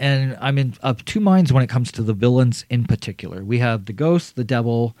 And I'm of two minds when it comes to the villains in particular. We have the ghost, the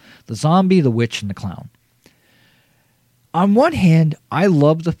devil, the zombie, the witch, and the clown. On one hand, I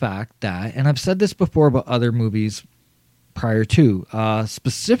love the fact that, and I've said this before about other movies prior to,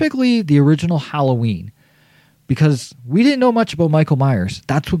 specifically the original Halloween, because we didn't know much about Michael Myers.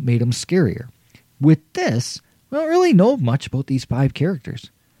 That's what made him scarier. With this, we don't really know much about these 5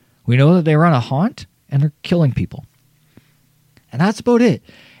 characters. We know that they run a haunt and they're killing people. And that's about it.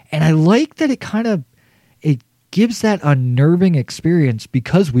 And I like that it gives that unnerving experience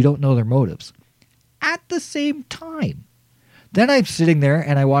because we don't know their motives. At the same time, then I'm sitting there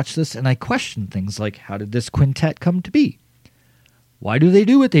and I watch this and I question things like, how did this quintet come to be? Why do they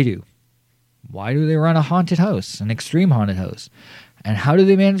do what they do? Why do they run a haunted house, an extreme haunted house? And how do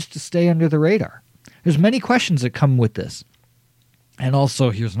they manage to stay under the radar? There's many questions that come with this. And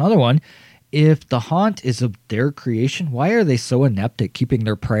also, here's another one. If the haunt is of their creation, why are they so inept at keeping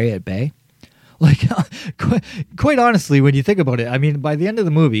their prey at bay? Like, quite honestly, when you think about it, I mean, by the end of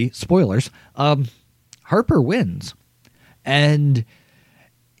the movie, spoilers, Harper wins. And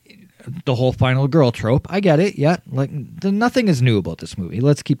the whole final girl trope, I get it, yeah. Like, nothing is new about this movie.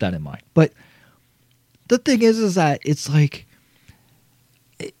 Let's keep that in mind. But the thing is that it's like,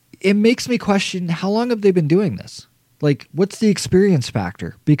 it makes me question, how long have they been doing this? Like, what's the experience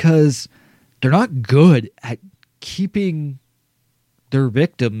factor? Because they're not good at keeping their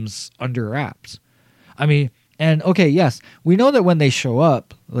victims under wraps. I mean, and okay, yes, we know that when they show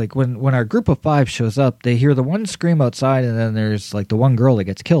up, like when our group of 5 shows up, they hear the one scream outside and then there's like the one girl that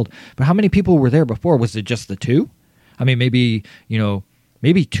gets killed. But how many people were there before? Was it just the 2? I mean, maybe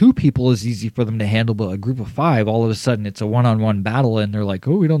 2 people is easy for them to handle, but a group of 5, all of a sudden it's a one-on-one battle and they're like,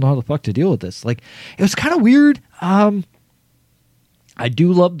 oh, we don't know how the fuck to deal with this. Like, it was kind of weird. I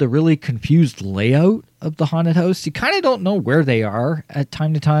do love the really confused layout of the haunted house. You kind of don't know where they are at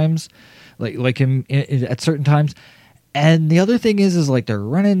times, like at certain times. And the other thing is like they're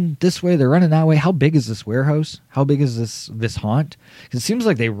running this way, they're running that way. How big is this warehouse? How big is this haunt? Because it seems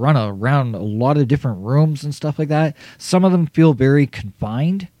like they run around a lot of different rooms and stuff like that. Some of them feel very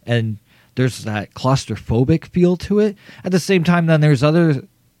confined, and there's that claustrophobic feel to it. At the same time, then there's other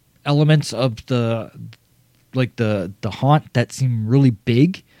elements of the haunt that seem really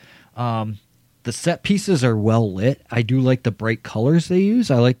big. The set pieces are well lit. I do like the bright colors they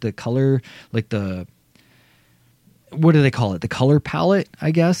use. I like the color, like the, what do they call it? The color palette, I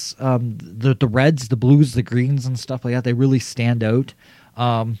guess. The reds, the blues, the greens and stuff like that, they really stand out.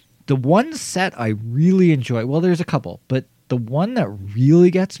 The one set I really enjoy, well, there's a couple, but the one that really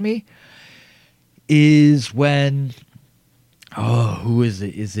gets me is when, who is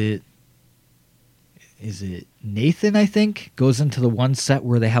it? Is it Nathan, I think, goes into the one set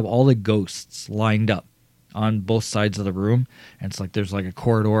where they have all the ghosts lined up on both sides of the room. And it's like there's like a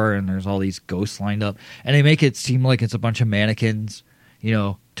corridor and there's all these ghosts lined up. And they make it seem like it's a bunch of mannequins,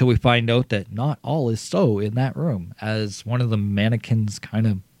 till we find out that not all is so in that room, as one of the mannequins kind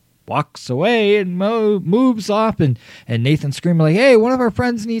of walks away and moves off, and Nathan's screaming like, hey, one of our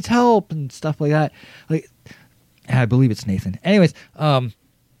friends needs help and stuff like that. Like, I believe it's Nathan. Anyways,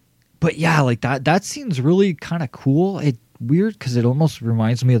 but yeah, like that scene's really kind of cool. It's weird because it almost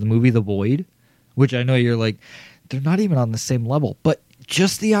reminds me of the movie The Void, which I know you're like, they're not even on the same level. But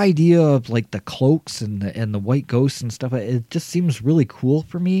just the idea of like the cloaks and the white ghosts and stuff, it just seems really cool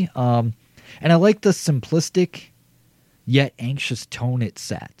for me. And I like the simplistic yet anxious tone it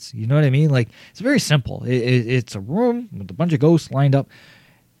sets. You know what I mean? Like, it's very simple. It's a room with a bunch of ghosts lined up,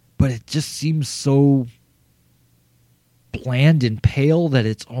 but it just seems so bland and pale that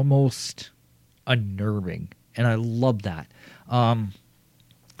it's almost unnerving. And I love that.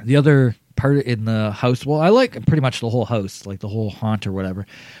 The other part in the house, well, I like pretty much the whole house, like the whole haunt or whatever.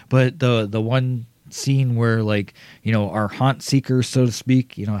 But the one scene where, like, you know, our haunt seekers, so to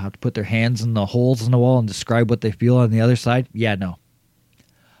speak, you know, have to put their hands in the holes in the wall and describe what they feel on the other side. Yeah, no.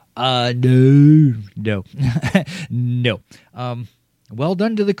 No. Well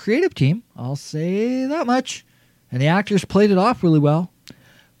done to the creative team, I'll say that much. And the actors played it off really well.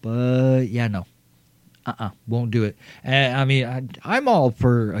 But yeah, no. Won't do it. And I mean, I'm all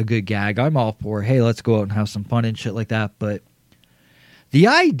for a good gag. I'm all for, hey, let's go out and have some fun and shit like that. But the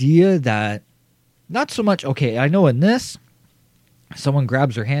idea that, not so much, okay, I know in this, someone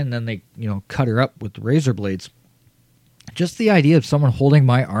grabs her hand and then they, you know, cut her up with razor blades. Just the idea of someone holding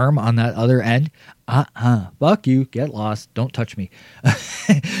my arm on that other end, fuck you, get lost, don't touch me.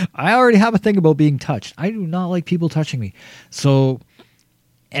 I already have a thing about being touched. I do not like people touching me. So,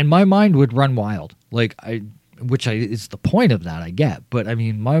 and my mind would run wild. Like, is the point of that, I get. But, I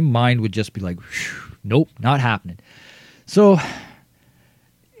mean, my mind would just be like, nope, not happening. So,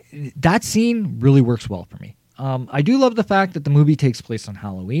 that scene really works well for me. I do love the fact that the movie takes place on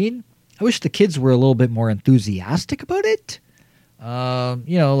Halloween. I wish the kids were a little bit more enthusiastic about it.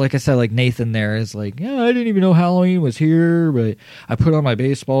 You know, like I said, like Nathan there is like, yeah, I didn't even know Halloween was here, but I put on my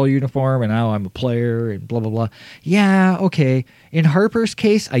baseball uniform and now I'm a player and blah, blah, blah. Yeah, okay. In Harper's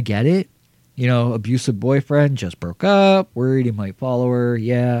case, I get it. You know, abusive boyfriend, just broke up, worried he might follow her.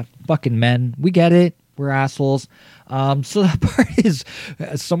 Yeah, fucking men. We get it. We're assholes. So that part is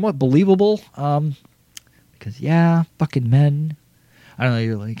somewhat believable. Because, yeah, fucking men. I don't know,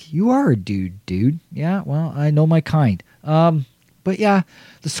 you're like, you are a dude. Yeah, well, I know my kind. But yeah,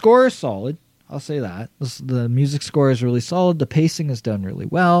 the score is solid. I'll say that. The music score is really solid. The pacing is done really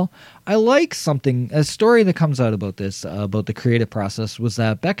well. I like a story that comes out about this, about the creative process, was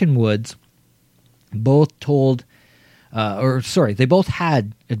that Beck and Woods both they both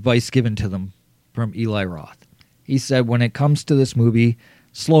had advice given to them from Eli Roth. He said, when it comes to this movie,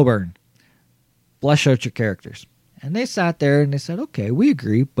 slow burn. Flesh out your characters. And they sat there and they said, okay, we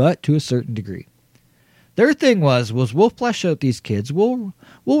agree, but to a certain degree. Their thing was we'll flesh out these kids. We'll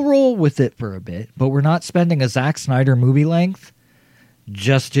roll with it for a bit, but we're not spending a Zack Snyder movie length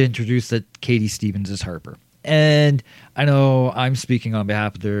just to introduce that Katie Stevens is Harper. And I know I'm speaking on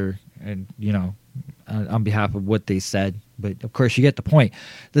behalf of on behalf of what they said, but of course you get the point.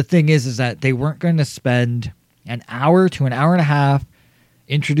 The thing is that they weren't going to spend an hour to an hour and a half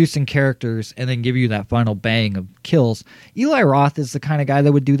introducing characters and then give you that final bang of kills. Eli Roth is the kind of guy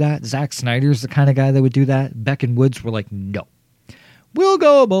that would do that. Zack Snyder is the kind of guy that would do that. Beck and Woods were like, no. We'll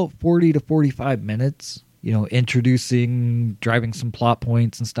go about 40 to 45 minutes, you know, introducing, driving some plot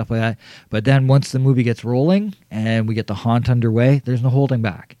points and stuff like that. But then once the movie gets rolling and we get the haunt underway, there's no holding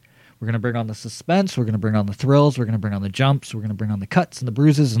back. We're going to bring on the suspense. We're going to bring on the thrills. We're going to bring on the jumps. We're going to bring on the cuts and the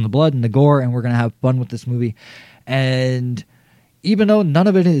bruises and the blood and the gore. And we're going to have fun with this movie. And even though none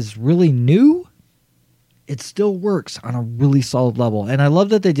of it is really new, it still works on a really solid level. And I love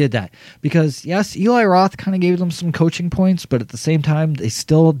that they did that. Because, yes, Eli Roth kind of gave them some coaching points, but at the same time, they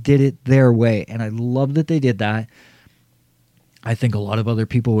still did it their way. And I love that they did that. I think a lot of other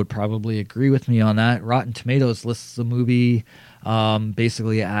people would probably agree with me on that. Rotten Tomatoes lists the movie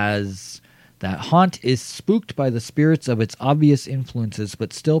basically as that haunt is spooked by the spirits of its obvious influences,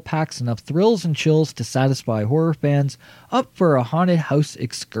 but still packs enough thrills and chills to satisfy horror fans up for a haunted house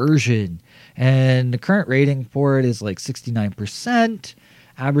excursion. And the current rating for it is like 69%,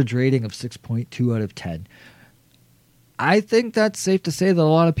 average rating of 6.2 out of 10. I think that's safe to say that a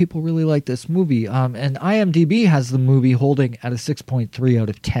lot of people really like this movie. And IMDb has the movie holding at a 6.3 out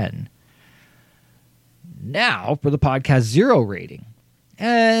of 10. Now for the Podcast Zero rating.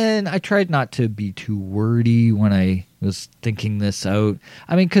 And I tried not to be too wordy when I was thinking this out.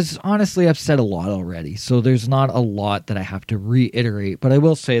 I mean, because honestly, I've said a lot already. So there's not a lot that I have to reiterate. But I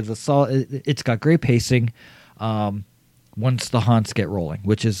will say it's got great pacing once the haunts get rolling,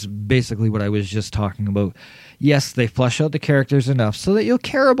 which is basically what I was just talking about. Yes, they flesh out the characters enough so that you'll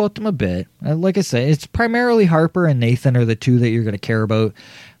care about them a bit. Like I said, it's primarily Harper and Nathan are the two that you're going to care about.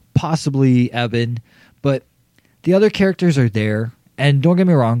 Possibly Evan. But the other characters are there. And don't get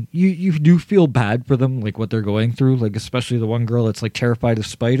me wrong, you do feel bad for them, like what they're going through, like especially the one girl that's like terrified of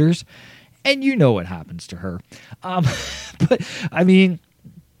spiders. And you know what happens to her. But, I mean,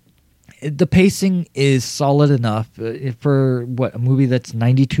 the pacing is solid enough for, a movie that's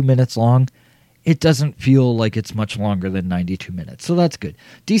 92 minutes long. It doesn't feel like it's much longer than 92 minutes. So that's good.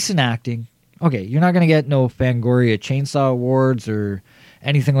 Decent acting. Okay, you're not going to get no Fangoria Chainsaw Awards or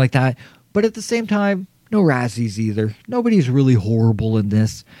anything like that. But at the same time, no Razzies either. Nobody's really horrible in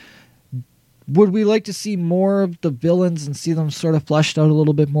this. Would we like to see more of the villains and see them sort of fleshed out a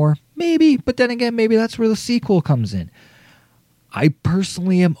little bit more? Maybe. But then again, maybe that's where the sequel comes in. I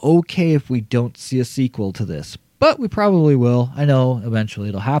personally am okay if we don't see a sequel to this. But we probably will. I know eventually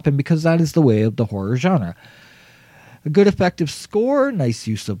it'll happen because that is the way of the horror genre. A good effective score, nice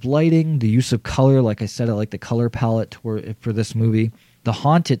use of lighting, the use of color. Like I said, I like the color palette for this movie. The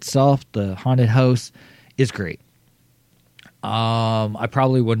haunt itself, the haunted house, is great. I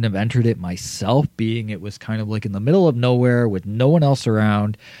probably wouldn't have entered it myself, being it was kind of like in the middle of nowhere with no one else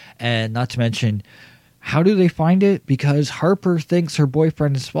around. And not to mention, how do they find it? Because Harper thinks her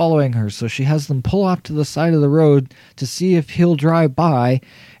boyfriend is following her, so she has them pull off to the side of the road to see if he'll drive by,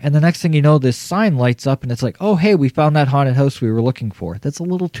 and the next thing you know, this sign lights up, and it's like, oh, hey, we found that haunted house we were looking for. That's a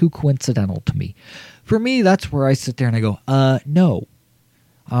little too coincidental to me. For me, that's where I sit there and I go, no.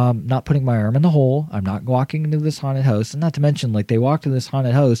 Not putting my arm in the hole. I'm not walking into this haunted house. And not to mention, like, they walk to this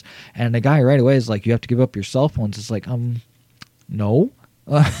haunted house, and the guy right away is like, you have to give up your cell phones. It's like, no.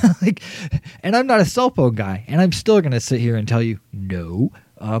 And I'm not a cell phone guy, and I'm still going to sit here and tell you no.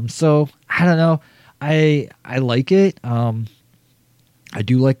 So I don't know. I like it. I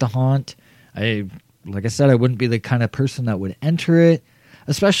do like the haunt. Like I said, I wouldn't be the kind of person that would enter it,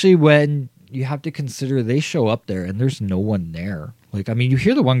 especially when you have to consider they show up there and there's no one there. Like, I mean, you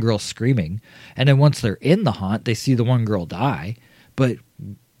hear the one girl screaming, and then once they're in the haunt, they see the one girl die. But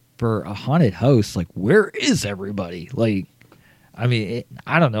for a haunted house, like, where is everybody? Like, I mean,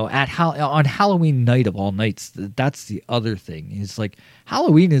 I don't know. On Halloween night of all nights, that's the other thing. Is like,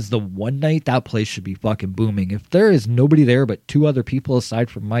 Halloween is the one night that place should be fucking booming. If there is nobody there but two other people aside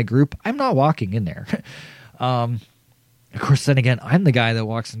from my group, I'm not walking in there. Of course, then again, I'm the guy that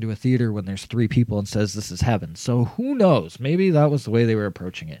walks into a theater when there's 3 people and says this is heaven. So who knows? Maybe that was the way they were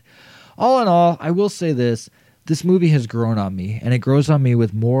approaching it. All in all, I will say this. This movie has grown on me, and it grows on me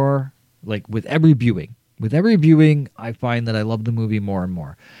with more, like, with every viewing. With every viewing, I find that I love the movie more and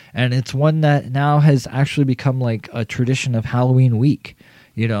more. And it's one that now has actually become like a tradition of Halloween week.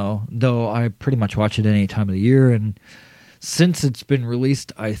 You know, though I pretty much watch it any time of the year. And since it's been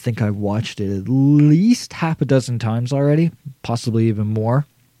released, I think I've watched it at least half a dozen times already, possibly even more.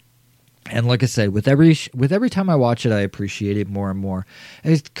 And like I said, with every time I watch it, I appreciate it more and more.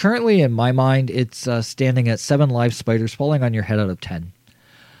 And currently, in my mind, it's standing at 7 live spiders falling on your head out of 10.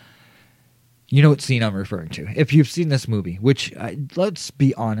 You know what scene I'm referring to. If you've seen this movie, which, let's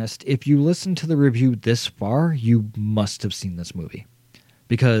be honest, if you listen to the review this far, you must have seen this movie.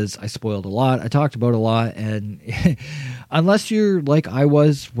 Because I spoiled a lot, I talked about a lot, and unless you're like I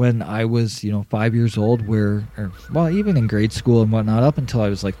was when I was, 5 years old, even in grade school and whatnot, up until I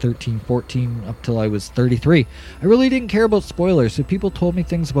was like 13, 14, up till I was 33, I really didn't care about spoilers. If people told me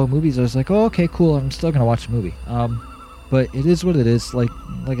things about movies, I was like, oh, okay, cool, I'm still going to watch the movie. But it is what it is. Like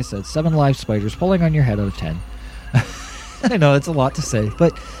I said, 7 live spiders falling on your head out of 10. I know, it's a lot to say,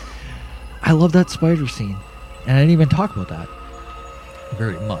 but I love that spider scene. And I didn't even talk about that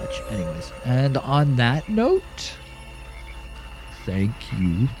very much. Anyways, and on that note, thank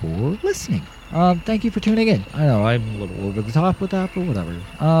you for listening. Thank you for tuning in. I know I'm a little over the top with that, but whatever.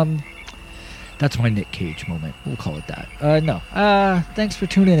 That's my Nick Cage moment. We'll call it that. Thanks for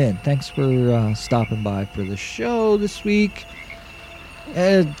tuning in. Thanks for stopping by for the show this week.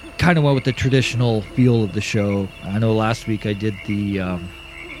 Kind of went with the traditional feel of the show. I know last week I did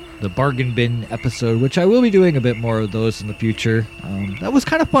the bargain bin episode, which I will be doing a bit more of those in the future. That was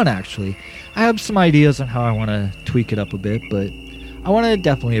kind of fun, actually. I have some ideas on how I want to tweak it up a bit, but I want to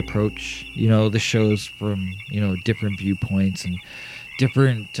definitely approach, the shows from, different viewpoints and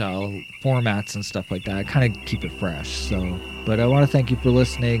different formats and stuff like that. Kind of keep it fresh. But I want to thank you for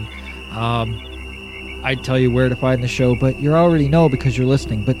listening. I'd tell you where to find the show, but you already know because you're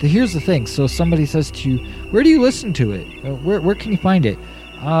listening. But here's the thing. So somebody says to you, where do you listen to it? Where can you find it?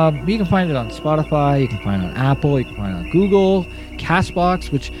 You can find it on Spotify. You can find it on Apple. You can find it on Google,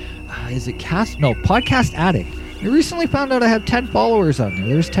 Castbox, which is it Podcast Addict. I recently found out I have 10 followers on there.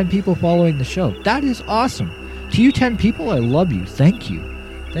 There's 10 people following the show. That is awesome. To you 10 people, I love you. Thank you.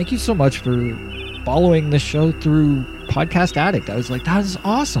 Thank you so much for following the show through Podcast Addict. I was like, that is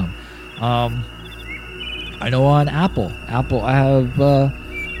awesome. I know on Apple I have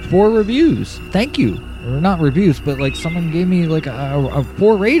 4 reviews. Thank you. Or not reviews, but like someone gave me like a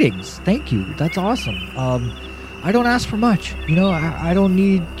 4 ratings. Thank you. That's awesome. I don't ask for much. I don't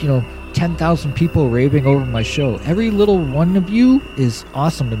need 10,000 people raving over my show. Every little one of you is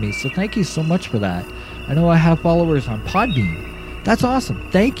awesome to me. So thank you so much for that. I know I have followers on Podbean. That's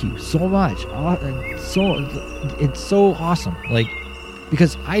awesome. Thank you so much. It's so awesome. Like,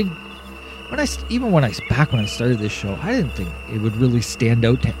 because when I started this show, I didn't think it would really stand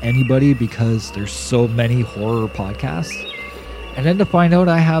out to anybody because there's so many horror podcasts. And then to find out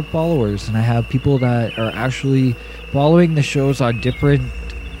I have followers and I have people that are actually following the shows on different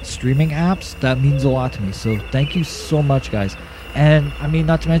streaming apps, that means a lot to me. So thank you so much, guys. And I mean,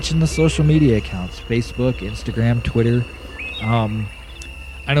 not to mention the social media accounts, Facebook, Instagram, Twitter.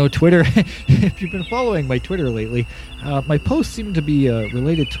 I know Twitter, if you've been following my Twitter lately, my posts seem to be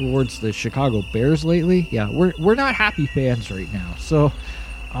related towards the Chicago Bears lately. Yeah, we're not happy fans right now. So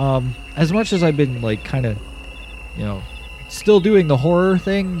as much as I've been like kind of, still doing the horror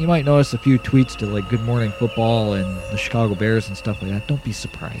thing, you might notice a few tweets to like Good Morning Football and the Chicago Bears and stuff like that. Don't be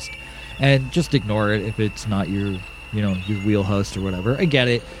surprised. And just ignore it if it's not your wheelhouse or whatever. I get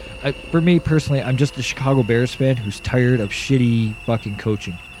it. For me personally, I'm just a Chicago Bears fan who's tired of shitty fucking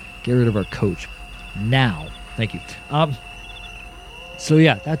coaching. Get rid of our coach now. Thank you. So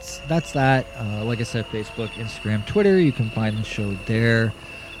yeah, that's that. Like I said, Facebook, Instagram, Twitter. You can find the show there.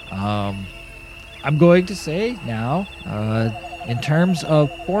 I'm going to say now, in terms of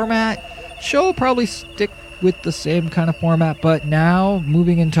format, show will probably stick with the same kind of format, but now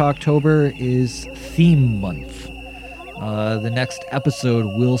moving into October is theme month. The next episode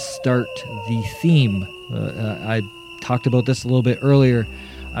will start the theme. I talked about this a little bit earlier.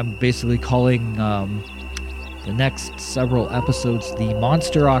 I'm basically calling the next several episodes the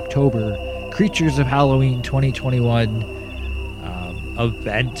Monster October Creatures of Halloween 2021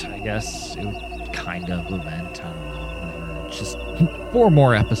 event, I guess. Kind of event. I don't know. Just 4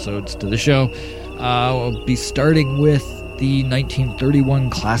 more episodes to the show. We'll be starting with the 1931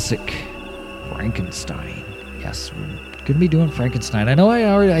 classic Frankenstein. Yes, we're going to be doing Frankenstein. I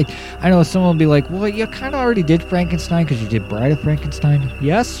know someone will be like, well, you kind of already did Frankenstein because you did Bride of Frankenstein.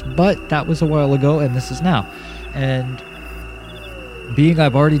 Yes, but that was a while ago and this is now. And being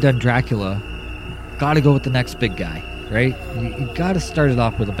I've already done Dracula, got to go with the next big guy, right? You got to start it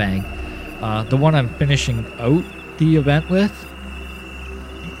off with a bang. The one I'm finishing out the event with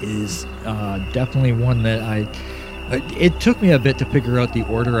is definitely one that it took me a bit to figure out the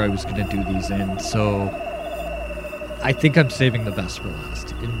order I was going to do these in, so I think I'm saving the best for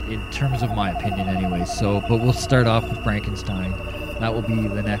last, in terms of my opinion anyway. So, but we'll start off with Frankenstein. That will be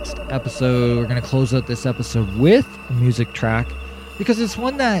the next episode. We're going to close out this episode with a music track because it's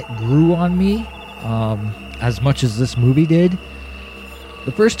one that grew on me as much as this movie did.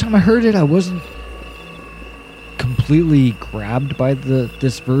 The first time I heard it, I wasn't completely grabbed by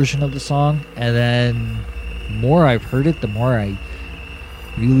this version of the song, and then the more I've heard it, the more I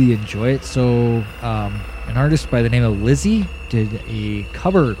really enjoy it. So an artist by the name of Lizzie did a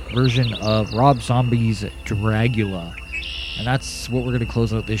cover version of Rob Zombie's Dragula, and that's what we're going to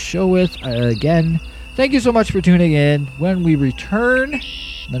close out this show with. Again, thank you so much for tuning in. When we return,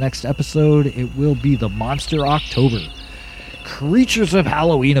 the next episode, it will be the Monster October Creatures of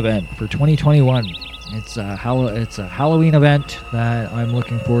Halloween event for 2021. It's a Halloween event that I'm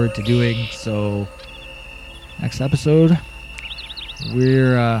looking forward to doing. So next episode,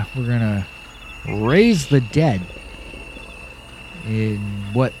 we're gonna raise the dead in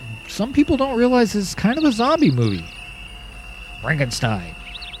what some people don't realize is kind of a zombie movie, Frankenstein.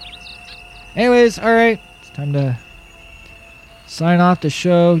 Anyways, all right, it's time to sign off the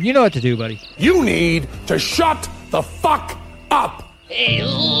show. You know what to do, buddy. You need to shut the fuck up. Hey,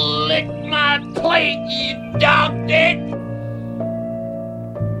 lick my plate, you dog dick!